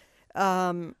 Right.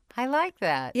 Um, I like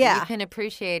that. Yeah. You can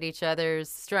appreciate each other's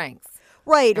strengths.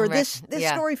 Right, or And this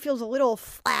yeah. story feels a little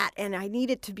flat, and I need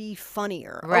it to be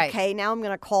funnier. Right. Okay, now I'm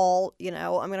gonna call,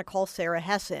 Sarah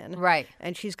Hessen, Right.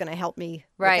 and she's gonna help me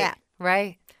Right. with that.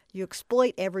 Right. You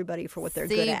exploit everybody for what they're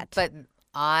good See, at. But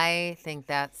I think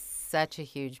that's such a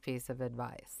huge piece of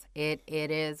advice. It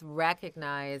is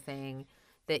recognizing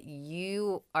that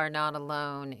you are not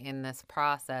alone in this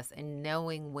process and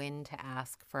knowing when to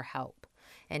ask for help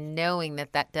and knowing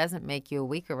that doesn't make you a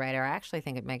weaker writer. I actually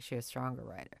think it makes you a stronger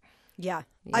writer. Yeah,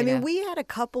 You I mean, know? we had a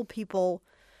couple people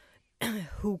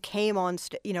who came on,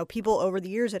 people over the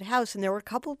years at House, and there were a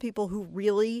couple of people who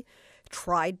really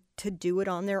tried to do it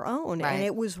on their own, Right. and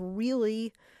it was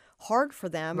really hard for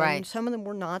them, Right. and some of them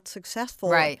were not successful.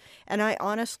 Right. And I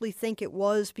honestly think it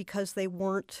was because they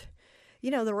weren't,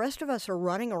 the rest of us are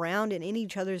running around and in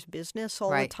each other's business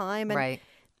all Right. the time, and Right.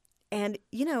 and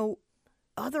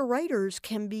other writers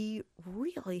can be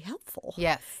really helpful.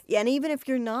 Yes. And even if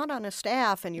you're not on a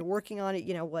staff and you're working on it,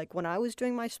 like when I was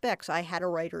doing my specs, I had a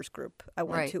writers group I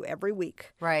went Right. to every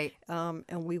week. Right.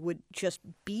 And we would just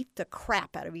beat the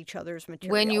crap out of each other's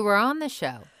material. When you were on the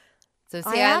show. So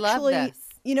see, I love actually, this.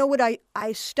 you know what,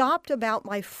 I stopped about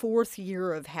my 4th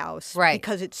year of House. Right.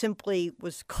 Because it simply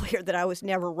was clear that I was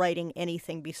never writing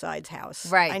anything besides House.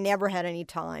 Right. I never had any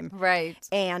time. Right.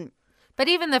 And But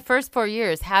even the first 4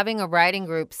 years, having a writing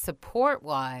group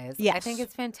support-wise, I Yes. think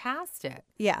it's fantastic.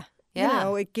 yeah.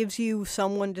 Yeah. It gives you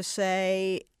someone to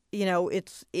say,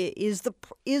 is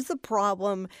the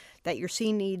problem that your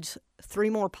scene needs 3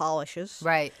 more polishes,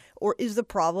 Right. or is the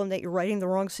problem that you're writing the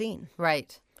wrong scene?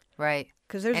 Right. Right.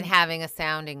 Because there's And having a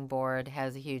sounding board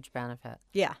has a huge benefit.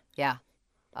 yeah. Yeah.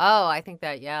 Oh, I think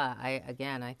that, yeah.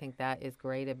 I think that is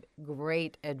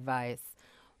great advice.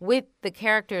 With the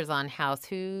characters on House,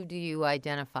 who do you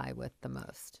identify with the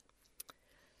most?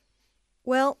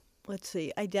 Well, let's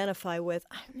see. Identify with.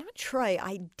 I'm not sure I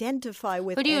identify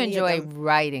with. Who do you any of enjoy them.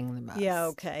 writing the most? Yeah.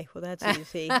 Okay. Well, that's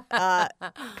easy.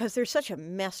 Because they're such a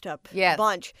messed up Yes.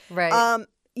 bunch. Right.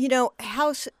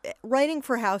 House writing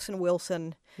for House and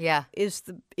Wilson Yeah. is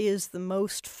the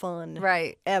most fun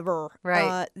Right. ever.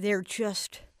 Right. They're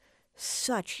just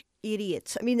such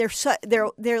idiots. I mean,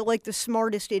 they're like the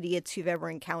smartest idiots you've ever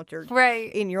encountered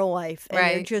Right. in your life, and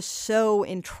they're Right. just so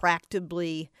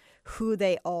intractably who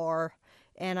they are.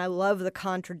 And I love the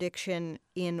contradiction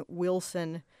in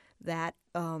Wilson that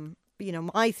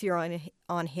my theory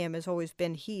on him has always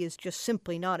been he is just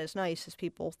simply not as nice as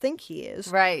people think he is,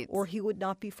 Right. or he would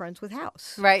not be friends with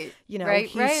House. Right. Right.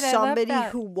 He's Right. I love somebody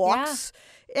that. who walks,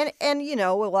 and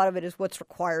a lot of it is what's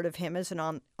required of him as an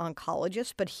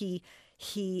oncologist, but he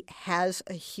has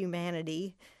a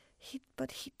humanity.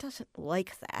 But he doesn't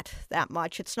like that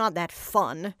much. It's not that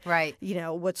fun. Right.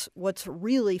 What's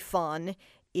really fun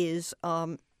is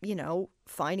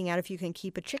finding out if you can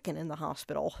keep a chicken in the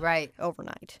hospital Right.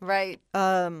 overnight. Right.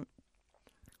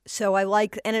 So I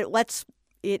like, and it lets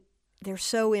it. They're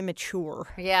so immature.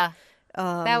 Yeah.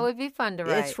 That would be fun to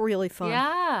write. It's really fun.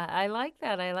 Yeah, I like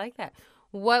that.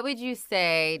 What would you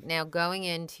say now going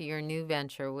into your new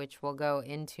venture, which we'll go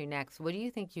into next, what do you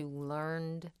think you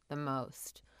learned the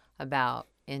most about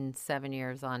in 7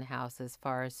 years on House as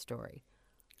far as story?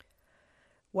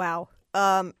 Wow.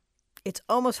 It's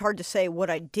almost hard to say what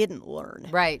I didn't learn.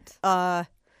 Right.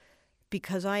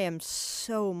 Because I am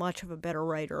so much of a better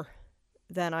writer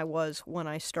than I was when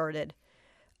I started.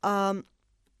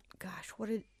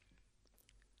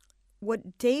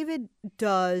 What David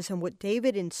does and what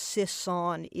David insists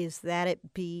on is that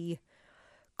it be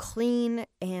clean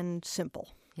and simple.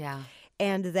 Yeah.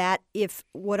 And that if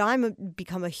what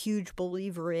become a huge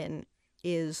believer in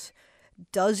is,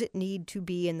 does it need to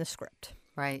be in the script?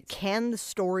 Right. Can the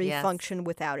story Yes. function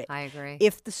without it? I agree.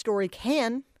 If the story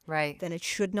can, Right. then it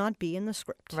should not be in the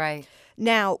script. Right.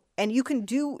 Now, and you can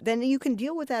deal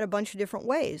with that a bunch of different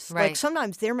ways. Right. Like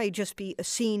sometimes there may just be a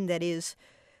scene that is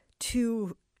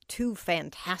too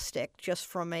fantastic just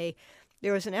from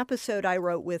there was an episode I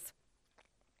wrote with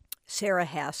Sarah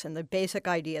Hess, and the basic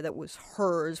idea that was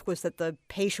hers was that the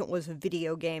patient was a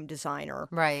video game designer.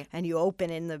 Right. And you open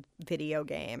in the video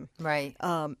game. Right.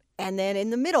 And then in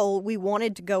the middle, we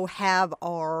wanted to go have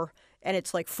and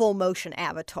it's like full motion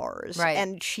avatars. Right.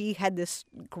 And she had this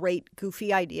great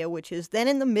goofy idea, which is then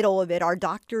in the middle of it, our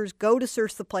doctors go to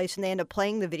search the place and they end up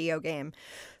playing the video game.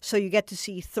 So you get to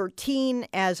see 13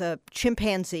 as a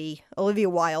chimpanzee, Olivia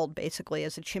Wilde basically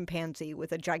as a chimpanzee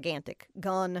with a gigantic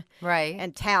gun. Right.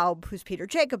 And Taub, who's Peter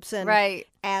Jacobson, Right.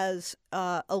 as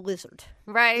a lizard.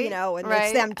 Right. You know, and right.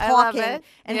 it's them I love talking it.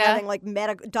 and Yeah. having like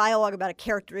dialogue about a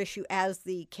character issue as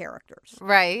the characters.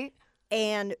 Right.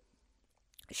 And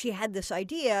she had this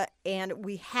idea, and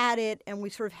we had it, and we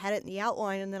sort of had it in the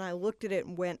outline, and then I looked at it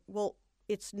and went, well,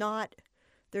 it's not,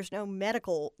 there's no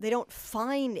medical, they don't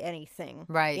find anything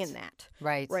Right. in that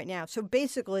Right. right now. So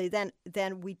basically, then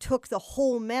we took the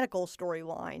whole medical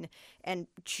storyline and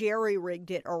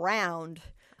jerry-rigged it around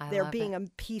there love being it. a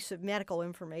piece of medical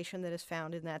information that is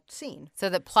found in that scene. So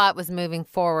the plot was moving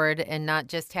forward and not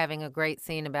just having a great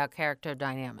scene about character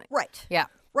dynamic. Right. Yeah.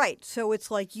 Right. So it's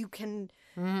like you can,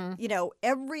 Mm-hmm. you know,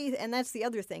 and that's the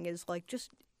other thing is like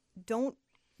just don't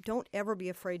ever be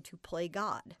afraid to play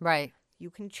God. Right. You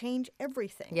can change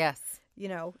everything. Yes. You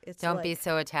know, it's Don't like, be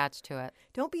so attached to it.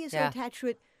 don't be so Yeah. attached to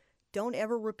it. Don't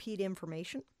ever repeat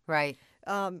information. Right.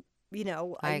 You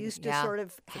know, I used to yeah, sort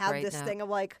of it's a have great this note. thing of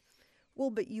like,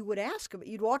 well, but you would ask about,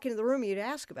 you'd walk into the room and you'd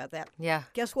ask about that. Yeah.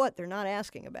 Guess what? They're not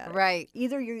asking about it. Right.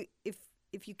 Either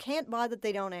if you can't buy that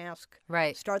they don't ask,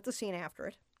 Right. start the scene after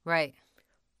it, Right.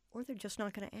 or they're just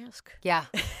not going to ask. Yeah.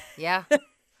 Yeah.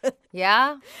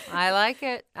 Yeah. I like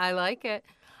it. I like it.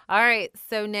 All right.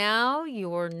 So now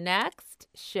your next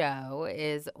show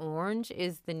is Orange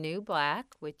is the New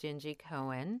Black with Gingy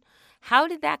Cohen. How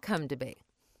did that come to be?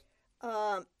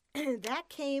 That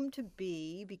came to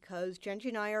be because Genji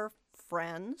and I are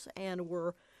friends and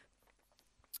we're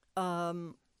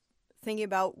thinking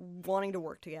about wanting to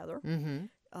work together.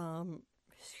 Mm-hmm.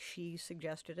 She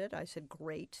suggested it. I said,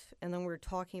 great. And then we were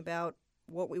talking about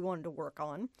what we wanted to work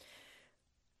on.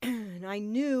 And I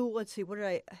knew, let's see,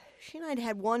 she and I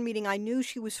had one meeting. I knew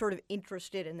she was sort of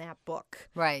interested in that book.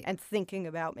 Right. And thinking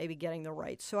about maybe getting the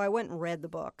rights. So I went and read the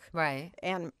book. Right.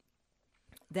 And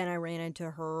then I ran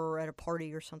into her at a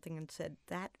party or something and said,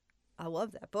 I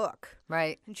love that book.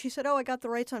 Right. And she said, oh, I got the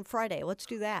rights on Friday. Let's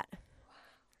do that.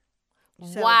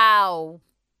 So, Wow.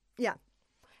 Yeah.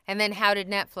 And then how did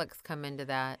Netflix come into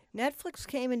that? Netflix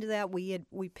came into that. We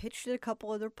pitched it a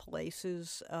couple other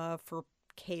places for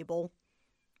cable.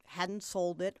 Hadn't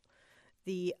sold it.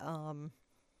 The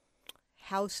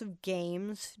House of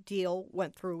Games deal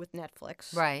went through with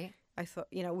Netflix. Right. I thought,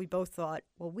 we both thought,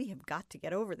 well, we have got to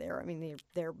get over there. I mean,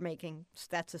 they're making,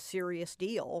 that's a serious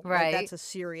deal. Right. That's a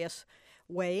serious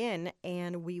way in.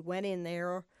 And we went in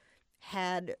there,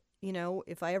 had,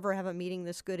 if I ever have a meeting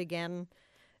this good again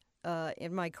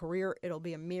in my career, it'll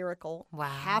be a miracle. Wow.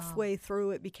 Halfway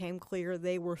through, it became clear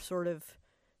they were sort of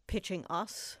pitching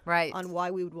us Right. on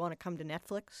why we would want to come to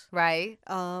Netflix. Right.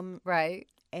 Right.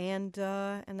 And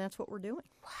that's what we're doing.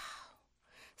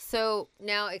 So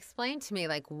now explain to me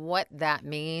like what that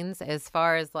means as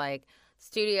far as like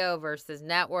studio versus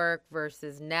network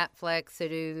versus Netflix. So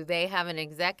do they have an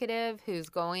executive who's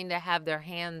going to have their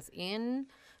hands in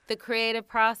the creative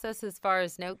process as far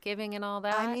as note giving and all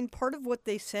that? I mean, part of what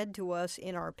they said to us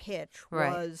in our pitch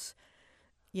Right. was,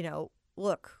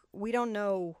 look, we don't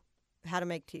know how to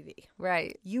make TV.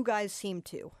 Right. You guys seem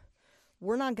to.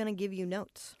 We're not going to give you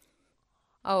notes.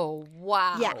 Oh,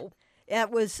 wow. Yeah. It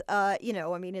was,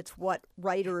 it's what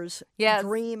writers Yes,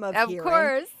 dream of hearing. Of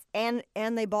course. And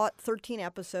they bought 13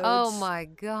 episodes. Oh, my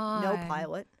God. No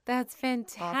pilot. That's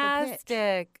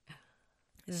fantastic.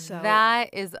 So, That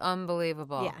is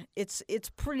unbelievable. yeah, it's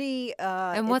pretty.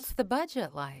 And what's the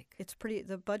budget like? It's pretty.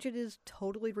 The budget is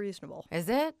totally reasonable. Is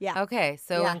it? Yeah. Okay.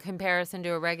 So Yeah. in comparison to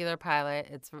a regular pilot,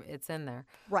 it's in there.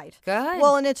 Right. Good.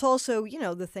 Well, and it's also,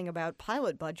 the thing about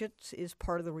pilot budgets is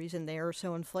part of the reason they are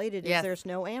so inflated Yes. is there's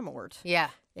no amort Yeah.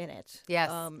 in it.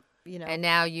 Yes. And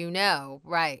now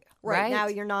right now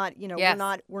you're not,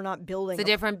 Yes. we're not building It's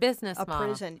a different business a model.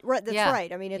 prison. Right, that's Yeah.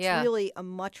 right. I mean, it's Yeah. really a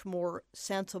much more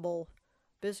sensible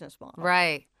business model.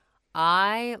 Right.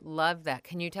 I love that.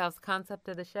 Can you tell us the concept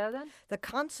of the show then? The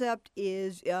concept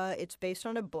is it's based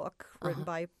on a book Uh-huh. written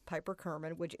by Piper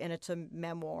Kerman, and it's a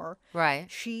memoir. Right.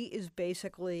 She is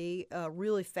basically a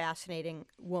really fascinating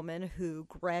woman who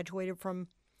graduated from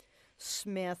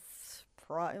Smith,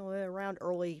 probably around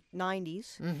early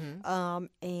 90s,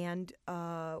 and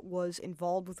was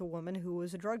involved with a woman who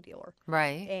was a drug dealer.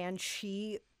 Right. And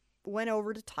she went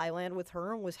over to Thailand with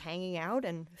her and was hanging out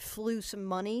and flew some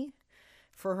money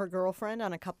for her girlfriend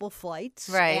on a couple of flights.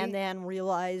 Right. And then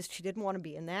realized she didn't want to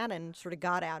be in that and sort of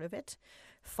got out of it.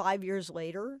 5 years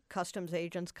later, customs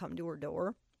agents come to her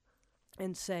door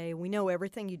and say, we know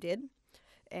everything you did,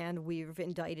 and we've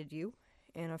indicted you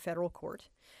in a federal court.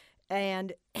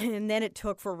 And then it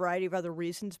took, for a variety of other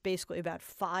reasons, basically about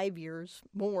 5 years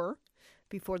more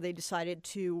before they decided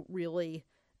to really,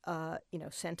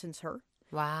 sentence her.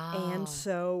 Wow. And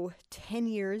so 10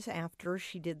 years after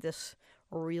she did this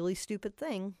really stupid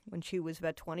thing, when she was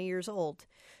about 20 years old,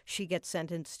 she gets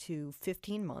sentenced to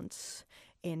 15 months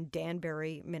in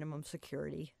Danbury minimum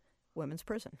security women's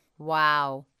prison.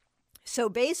 Wow. So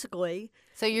basically...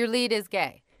 So your lead is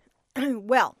gay?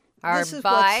 Well, Or this is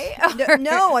bi?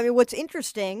 no, I mean, what's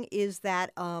interesting is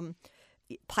that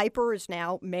Piper is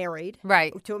now married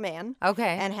to a man.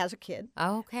 Okay. And has a kid.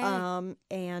 Okay.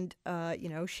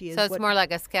 She is... So it's more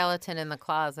like a skeleton in the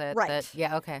closet. Right.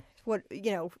 Yeah, okay. What,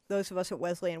 those of us at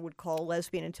Wesleyan would call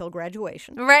lesbian until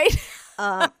graduation. Right.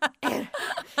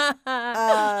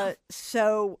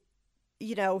 So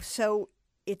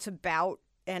it's about,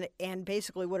 and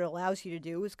basically what it allows you to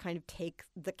do is kind of take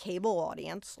the cable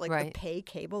audience, like the pay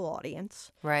cable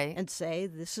audience, right, and say,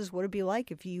 this is what it'd be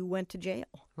like if you went to jail.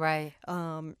 Right.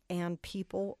 And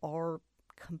people are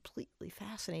completely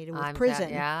fascinated with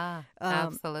prison.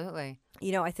 Absolutely.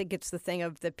 I think it's the thing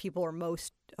of that people are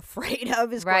most afraid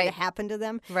of is going to happen to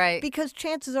them. Right. Because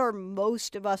chances are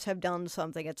most of us have done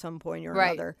something at some point or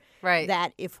another. Right.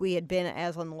 That if we had been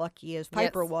as unlucky as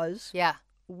Piper was,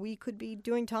 we could be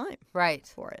doing time.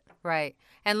 For it. Right.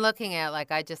 And looking at,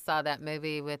 like, I just saw that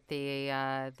movie with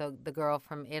the girl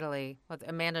from Italy, with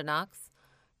Amanda Knox.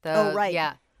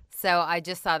 Yeah. So I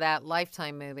just saw that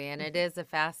Lifetime movie, and it is a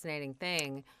fascinating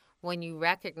thing when you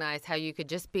recognize how you could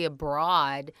just be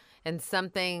abroad and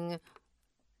something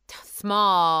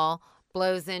small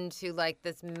blows into like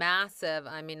this massive,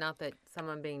 I mean, not that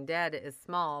someone being dead is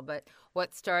small, but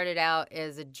what started out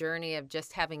as a journey of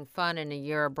just having fun in a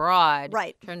year abroad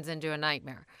turns into a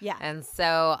nightmare. Yeah. And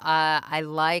so I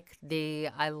love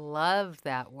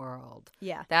that world.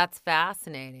 Yeah. That's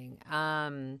fascinating.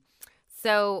 So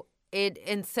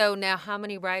now how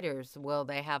many writers will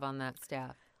they have on that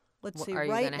staff? Let's see.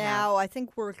 Right now, I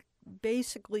think we're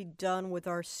basically done with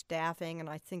our staffing, and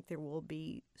I think there will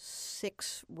be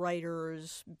 6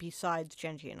 writers besides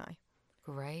Genji and I.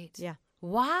 Great. Yeah.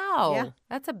 Wow. Yeah.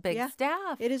 That's a big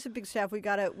staff. It is a big staff. We've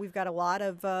got a lot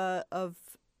of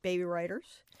baby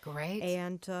writers. Great.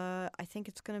 And I think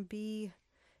it's going to be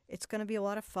a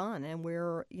lot of fun. And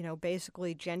we're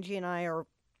basically Genji and I are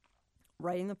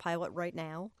writing the pilot right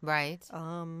now. Right.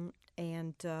 And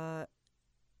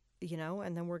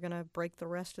then we're going to break the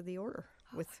rest of the order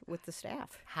with the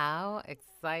staff. How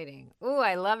exciting. Ooh,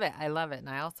 I love it. I love it. And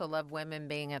I also love women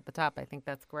being at the top. I think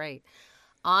that's great.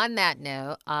 On that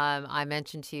note, I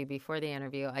mentioned to you before the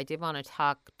interview, I did want to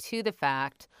talk to the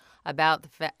fact about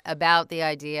the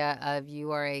idea of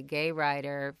you are a gay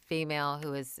writer, female,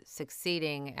 who is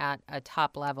succeeding at a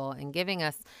top level, and giving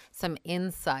us some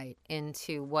insight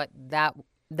into what that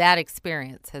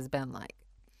experience has been like.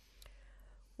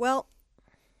 Well,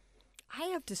 I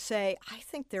have to say, I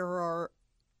think there are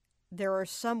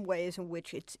some ways in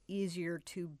which it's easier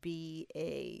to be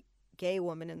a gay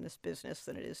woman in this business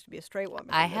than it is to be a straight woman.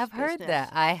 I have heard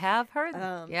that.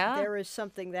 Yeah. There is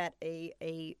something that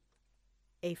a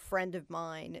friend of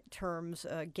mine terms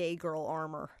gay girl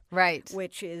armor. Right.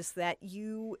 Which is that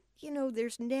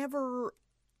there's never...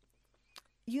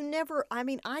 I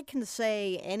mean, I can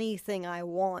say anything I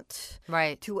want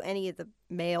to any of the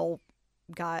male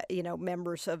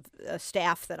members of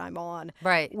staff that I'm on.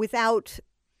 Right. Without...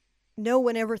 No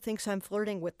one ever thinks I'm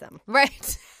flirting with them.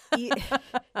 Right.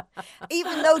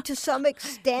 Even though to some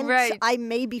extent I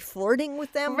may be flirting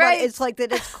with them, but it's like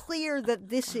that it's clear that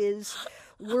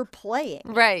we're playing.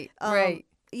 Right.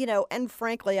 And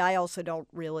frankly, I also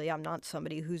I'm not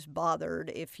somebody who's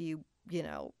bothered if you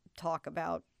talk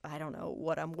about, I don't know,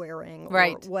 what I'm wearing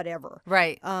or whatever.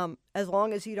 Right. As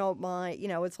long as you don't mind,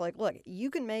 it's like, look, you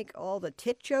can make all the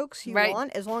tit jokes you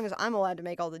want as long as I'm allowed to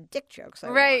make all the dick jokes I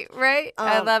want. Right.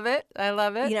 I love it.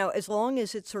 As long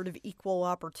as it's sort of equal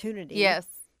opportunity. Yes.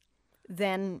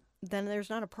 Then there's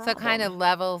not a problem. So it kind of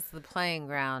levels the playing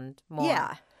ground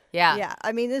more. Yeah.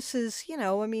 I mean, this is,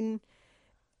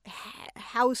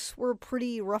 House, we're a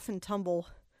pretty rough and tumble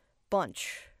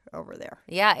bunch over there.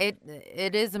 Yeah,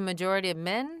 it is a majority of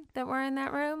men that were in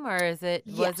that room, or is it?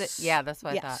 Yes. Was it? Yeah, that's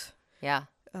what I thought. Yeah.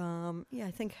 Yeah,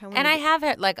 I think how many. And I have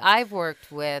had, like, I've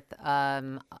worked with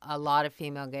a lot of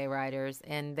female gay writers,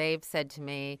 and they've said to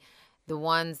me, the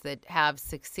ones that have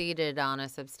succeeded on a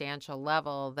substantial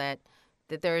level, that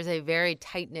there is a very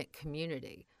tight knit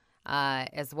community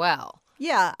as well.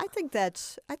 Yeah, I think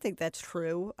that's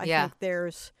true. I Yeah. think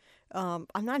there's. I'm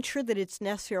not sure that it's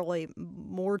necessarily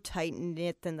more tight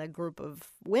knit than the group of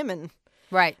women.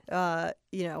 Right.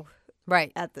 You know,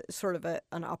 Right. at the sort of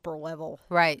an upper level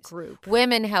Right. group.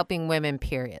 Women helping women,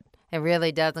 period. It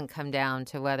really doesn't come down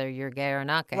to whether you're gay or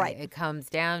not gay. Right. It comes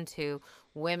down to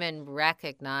women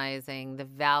recognizing the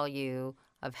value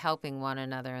of helping one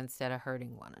another instead of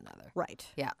hurting one another. Right.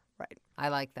 Yeah. Right. I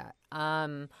like that.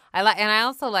 And I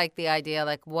also like the idea,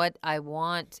 like, what I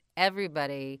want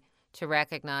everybody to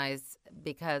recognize,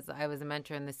 because I was a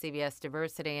mentor in the CBS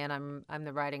Diversity, and I'm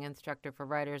the writing instructor for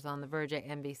Writers on the Verge at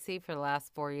NBC for the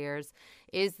last 4 years,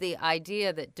 is the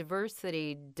idea that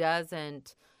diversity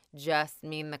doesn't just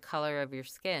mean the color of your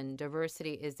skin.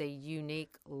 Diversity is a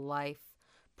unique life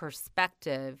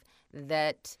perspective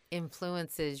that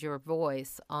influences your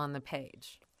voice on the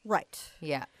page. Right.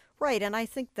 Yeah. Right, and I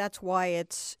think that's why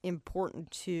it's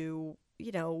important to,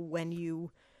 when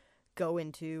you go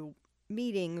into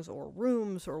meetings or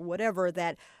rooms or whatever,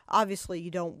 that obviously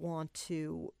you don't want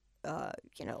to,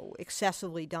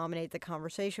 excessively dominate the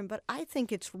conversation. But I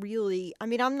think it's really,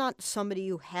 I'm not somebody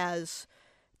who has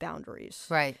boundaries.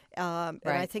 Right. And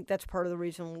I think that's part of the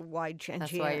reason why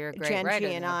That's why you're a great Genji writer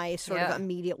and now. I sort Yeah. of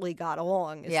immediately got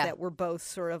along, is Yeah. that we're both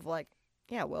sort of like,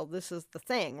 yeah, well, this is the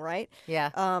thing, right? Yeah.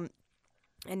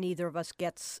 And neither of us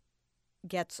gets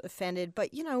offended, but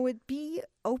it'd be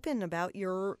open about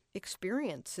your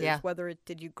experiences. Yeah. Whether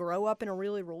did you grow up in a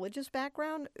really religious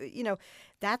background?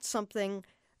 That's something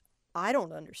I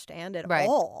don't understand at Right.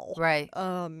 all. Right.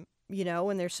 And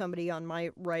there's somebody on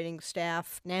my writing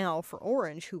staff now for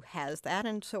Orange who has that,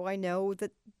 and so I know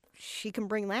that she can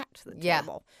bring that to the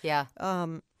table. Yeah.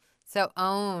 So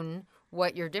own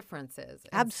what your difference is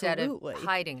Absolutely. instead of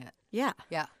hiding it. Yeah.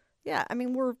 Yeah. Yeah.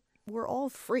 We're all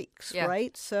freaks, Yeah.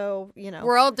 right? So,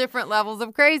 We're all different levels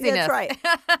of craziness. That's right.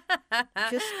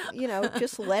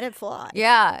 Just let it fly.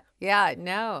 Yeah.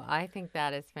 No, I think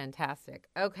that is fantastic.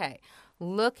 Okay.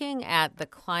 Looking at the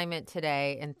climate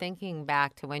today and thinking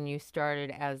back to when you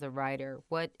started as a writer,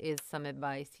 what is some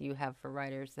advice you have for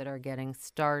writers that are getting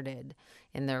started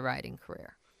in their writing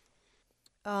career?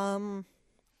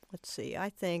 Let's see. I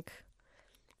think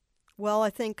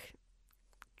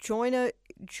join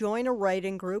a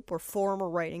writing group or form a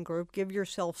writing group. Give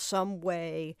yourself some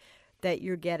way that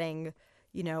you're getting,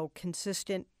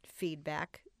 consistent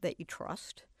feedback that you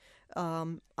trust.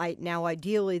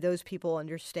 Ideally, those people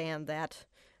understand that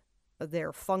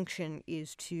their function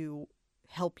is to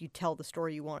help you tell the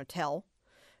story you want to tell,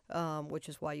 which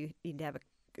is why you need to have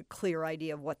a clear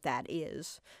idea of what that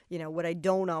is. What I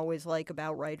don't always like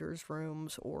about writers'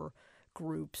 rooms or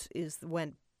groups is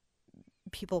when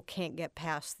people can't get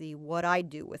past the what I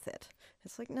do with it.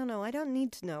 It's like, no, I don't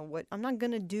need to know I'm not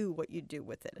going to do what you do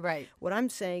with it. Right. What I'm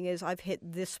saying is I've hit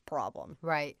this problem.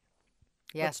 Right.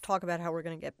 Yes. Let's talk about how we're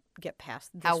going to get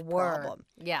past this How problem.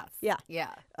 Yes. Yeah.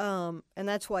 Yeah. And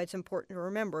that's why it's important to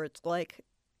remember. It's like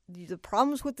the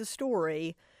problems with the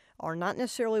story are not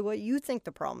necessarily what you think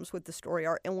the problems with the story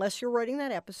are, unless you're writing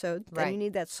that episode. Then Right. you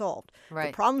need that solved.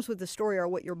 Right. The problems with the story are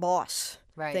what your boss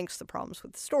Right. thinks the problems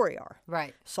with the story are.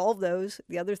 Right. Solve those.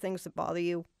 The other things that bother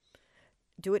you,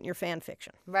 do it in your fan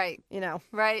fiction. Right.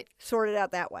 Right. Sort it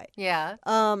out that way. Yeah.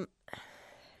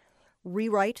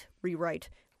 Rewrite.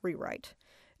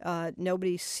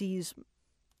 Nobody sees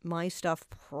my stuff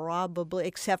probably,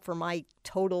 except for my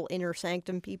total inner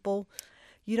sanctum people.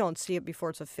 You don't see it before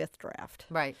it's a fifth draft.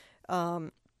 Right.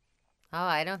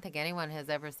 I don't think anyone has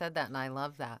ever said that, and I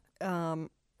love that.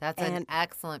 That's an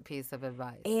excellent piece of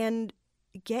advice. And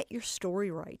get your story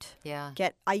right. Yeah.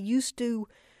 I used to,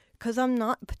 because I'm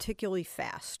not particularly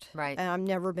fast. Right. And I've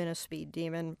never been a speed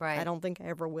demon. Right. I don't think I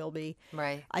ever will be.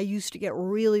 Right. I used to get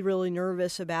really, really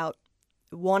nervous about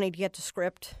wanting to get to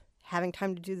script, having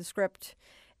time to do the script.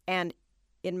 And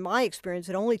in my experience,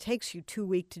 it only takes you 2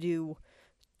 weeks to do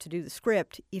the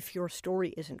script if your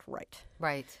story isn't right.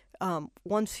 Right.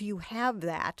 Once you have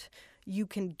that, you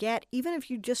can get, even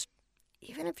if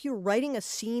you're writing a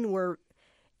scene where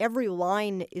every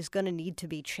line is going to need to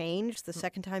be changed the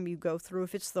second time you go through,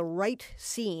 if it's the right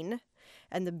scene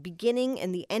and the beginning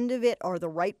and the end of it are the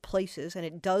right places and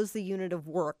it does the unit of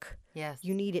work Yes.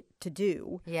 you need it to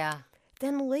do, Yeah.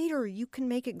 then later you can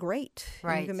make it great.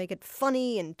 And Right. you can make it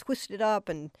funny and twist it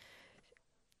up,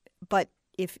 but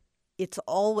if it's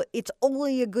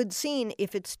only a good scene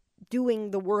if it's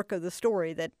doing the work of the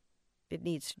story that it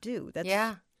needs to do.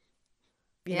 Yeah.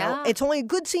 You know, it's only a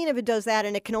good scene if it does that,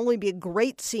 and it can only be a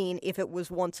great scene if it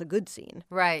was once a good scene.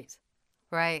 Right.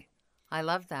 Right. I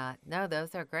love that. No,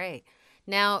 those are great.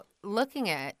 Now, looking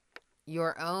at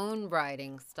your own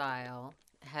writing style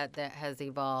that has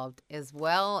evolved, as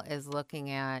well as looking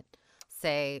at,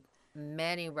 say,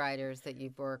 many writers that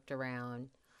you've worked around,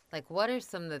 like what are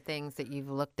some of the things that you've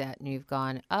looked at and you've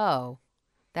gone, oh,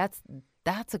 that's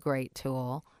a great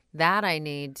tool that I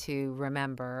need to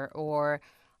remember, or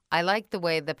I like the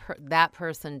way that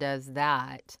person does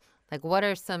that. Like, what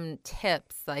are some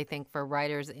tips, I think, for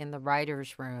writers in the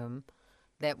writer's room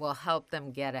that will help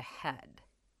them get ahead?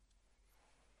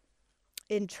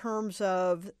 In terms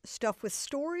of stuff with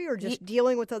story or just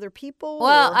dealing with other people?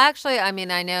 Well, actually, I mean,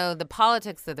 I know the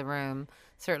politics of the room,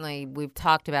 certainly we've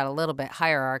talked about a little bit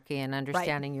hierarchy and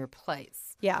understanding your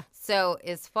place. Yeah. So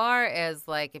as far as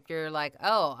like, if you're like,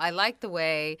 oh, I like the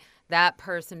way that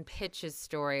person pitches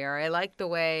story, or I like the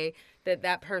way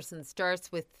that person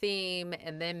starts with theme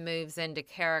and then moves into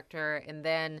character, and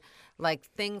then like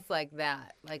things like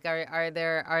that. Like, are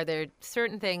there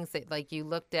certain things that like you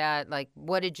looked at, like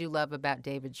what did you love about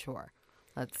David Shore,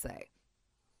 let's say?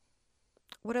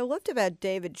 What I loved about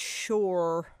David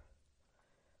Shore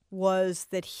was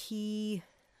that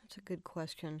that's a good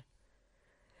question.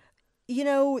 You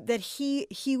know, that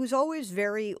he was always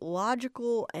very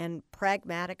logical and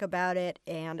pragmatic about it,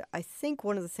 and I think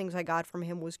one of the things I got from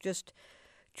him was just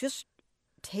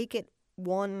take it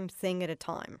one thing at a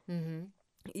time. Mm-hmm.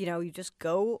 You know, you just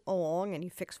go along and you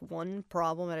fix one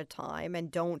problem at a time, and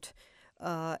don't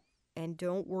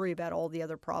worry about all the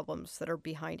other problems that are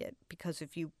behind it, because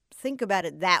if you think about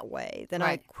it that way, then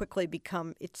I quickly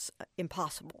become it's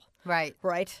impossible. Right.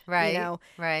 Right. Right. You know.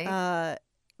 Right.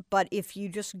 But if you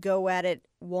just go at it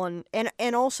one,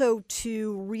 and also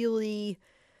to really,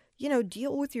 you know,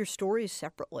 deal with your stories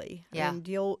separately. Yeah. And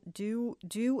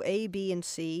do A, B, and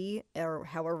C, or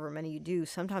however many you do.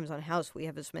 Sometimes on House we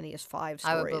have as many as 5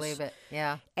 stories. I would believe it.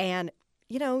 Yeah. And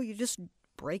you know, you just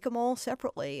break them all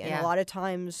separately. And a lot of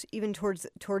times, even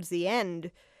towards the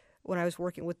end, when I was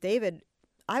working with David,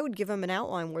 I would give him an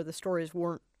outline where the stories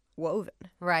weren't woven.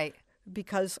 Right.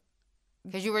 Because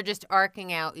you were just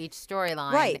arcing out each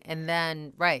storyline. Right. And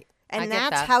then, And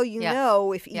that's how you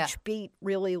know if each Yeah. beat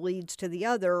really leads to the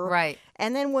other. Right.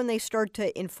 And then when they start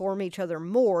to inform each other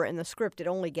more in the script, it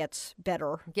only gets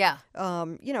better. Yeah.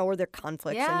 You know, or there are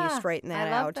conflicts and you straighten that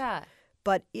I love out. that.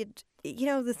 But you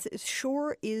know,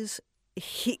 Shore is,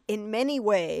 in many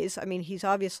ways, I mean, he's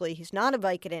not a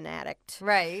Vicodin addict.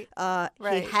 Right.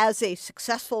 He has a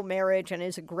successful marriage and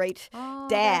is a great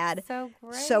dad. That's so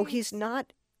great. So he's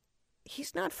not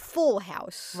full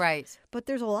house. Right. But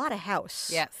there's a lot of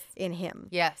house in him.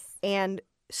 Yes. And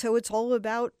so it's all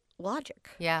about logic.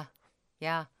 Yeah.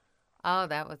 Yeah. Oh,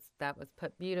 that was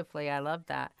put beautifully. I love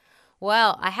that.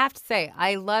 Well, I have to say,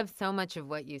 I love so much of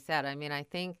what you said. I mean, I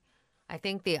think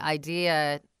the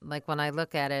idea, like when I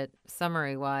look at it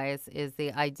summary-wise, is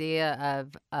the idea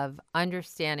of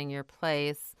understanding your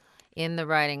place in the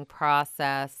writing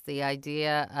process, the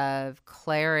idea of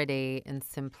clarity and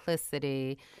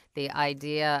simplicity, the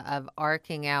idea of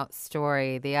arcing out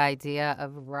story, the idea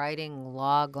of writing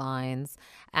log lines,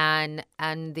 and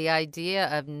the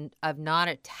idea of not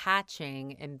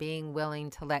attaching and being willing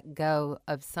to let go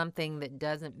of something that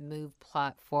doesn't move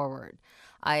plot forward.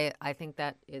 I think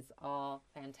that is all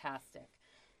fantastic.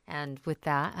 And with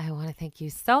that, I want to thank you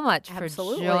so much for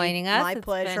joining us. My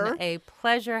pleasure. It's been a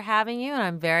pleasure having you, and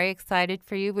I'm very excited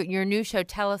for you. But your new show,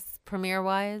 tell us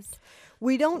premiere-wise.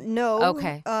 We don't know.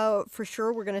 Okay. For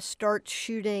sure. We're going to start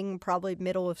shooting probably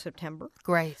middle of September.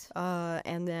 Great.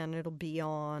 And then it'll be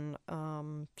on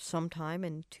sometime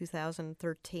in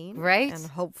 2013. Great. And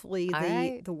hopefully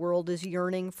the world is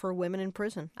yearning for women in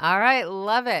prison. All right.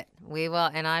 Love it. We will,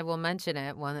 and I will mention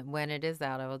it when it is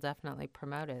out. I will definitely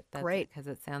promote it. Great. Because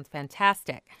it sounds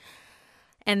fantastic.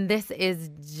 And this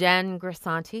is Jen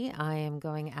Grisanti. I am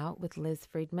going out with Liz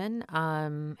Friedman,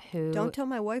 who... Don't tell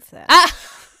my wife that.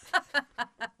 I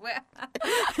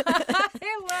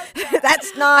love that.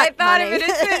 That's not. I thought honey. of it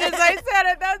as soon as I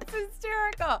said it. That's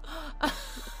hysterical.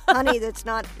 Honey, it's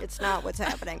not what's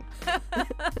happening.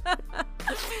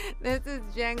 This is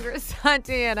Jen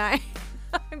Grisanti, and I'm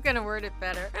going to word it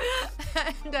better.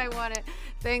 And I want to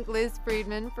thank Liz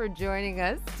Friedman for joining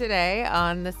us today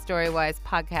on the Storywise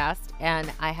podcast. And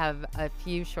I have a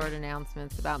few short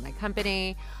announcements about my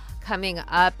company. Coming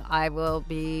up, I will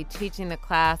be teaching the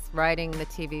class Writing the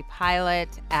TV Pilot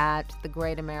at the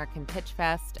Great American Pitch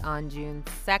Fest on June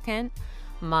 2nd.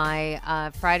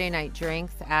 My Friday night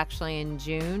drinks, actually in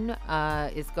June,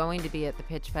 is going to be at the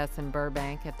Pitch Fest in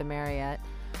Burbank at the Marriott.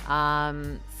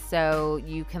 So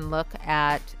you can look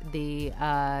at the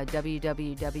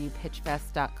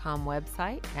www.pitchfest.com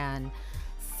website and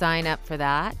sign up for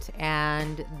that.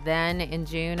 And then in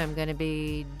June, I'm going to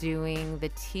be doing the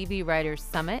TV Writers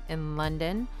Summit in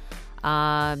London,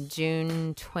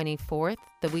 June 24th,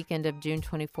 the weekend of June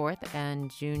 24th and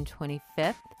June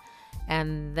 25th.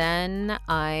 And then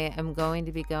I am going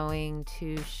to be going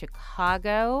to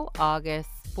Chicago August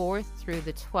 4th through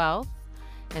the 12th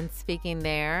and speaking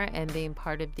there and being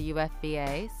part of the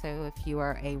UFVA. So if you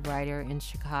are a writer in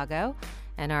Chicago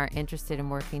and are interested in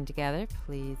working together,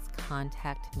 please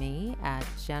contact me at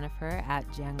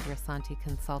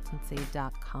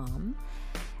jennifer@jengrisanticonsultancy.com.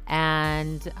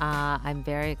 And I'm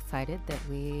very excited that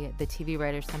the TV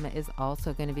Writers Summit is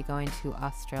also going to be going to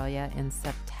Australia in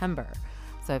September.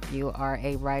 So if you are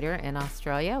a writer in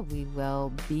Australia, we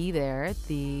will be there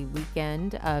the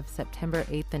weekend of September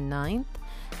 8th and 9th,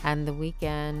 and the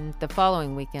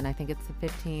following weekend, I think it's the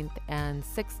 15th and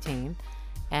 16th,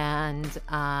 and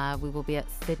we will be at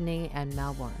Sydney and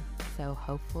Melbourne. So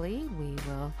hopefully we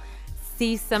will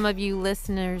see some of you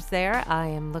listeners there. I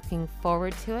am looking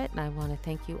forward to it, and I want to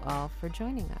thank you all for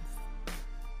joining us.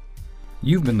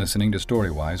 You've been listening to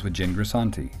Storywise with Jen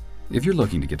Grisanti. If you're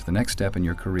looking to get to the next step in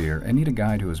your career and need a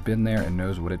guide who has been there and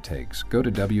knows what it takes, go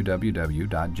to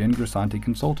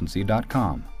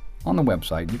www.jengrisanticonsultancy.com. On the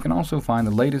website, you can also find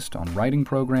the latest on writing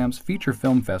programs, feature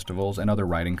film festivals, and other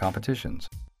writing competitions.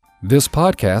 This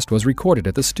podcast was recorded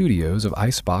at the studios of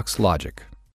Icebox Logic.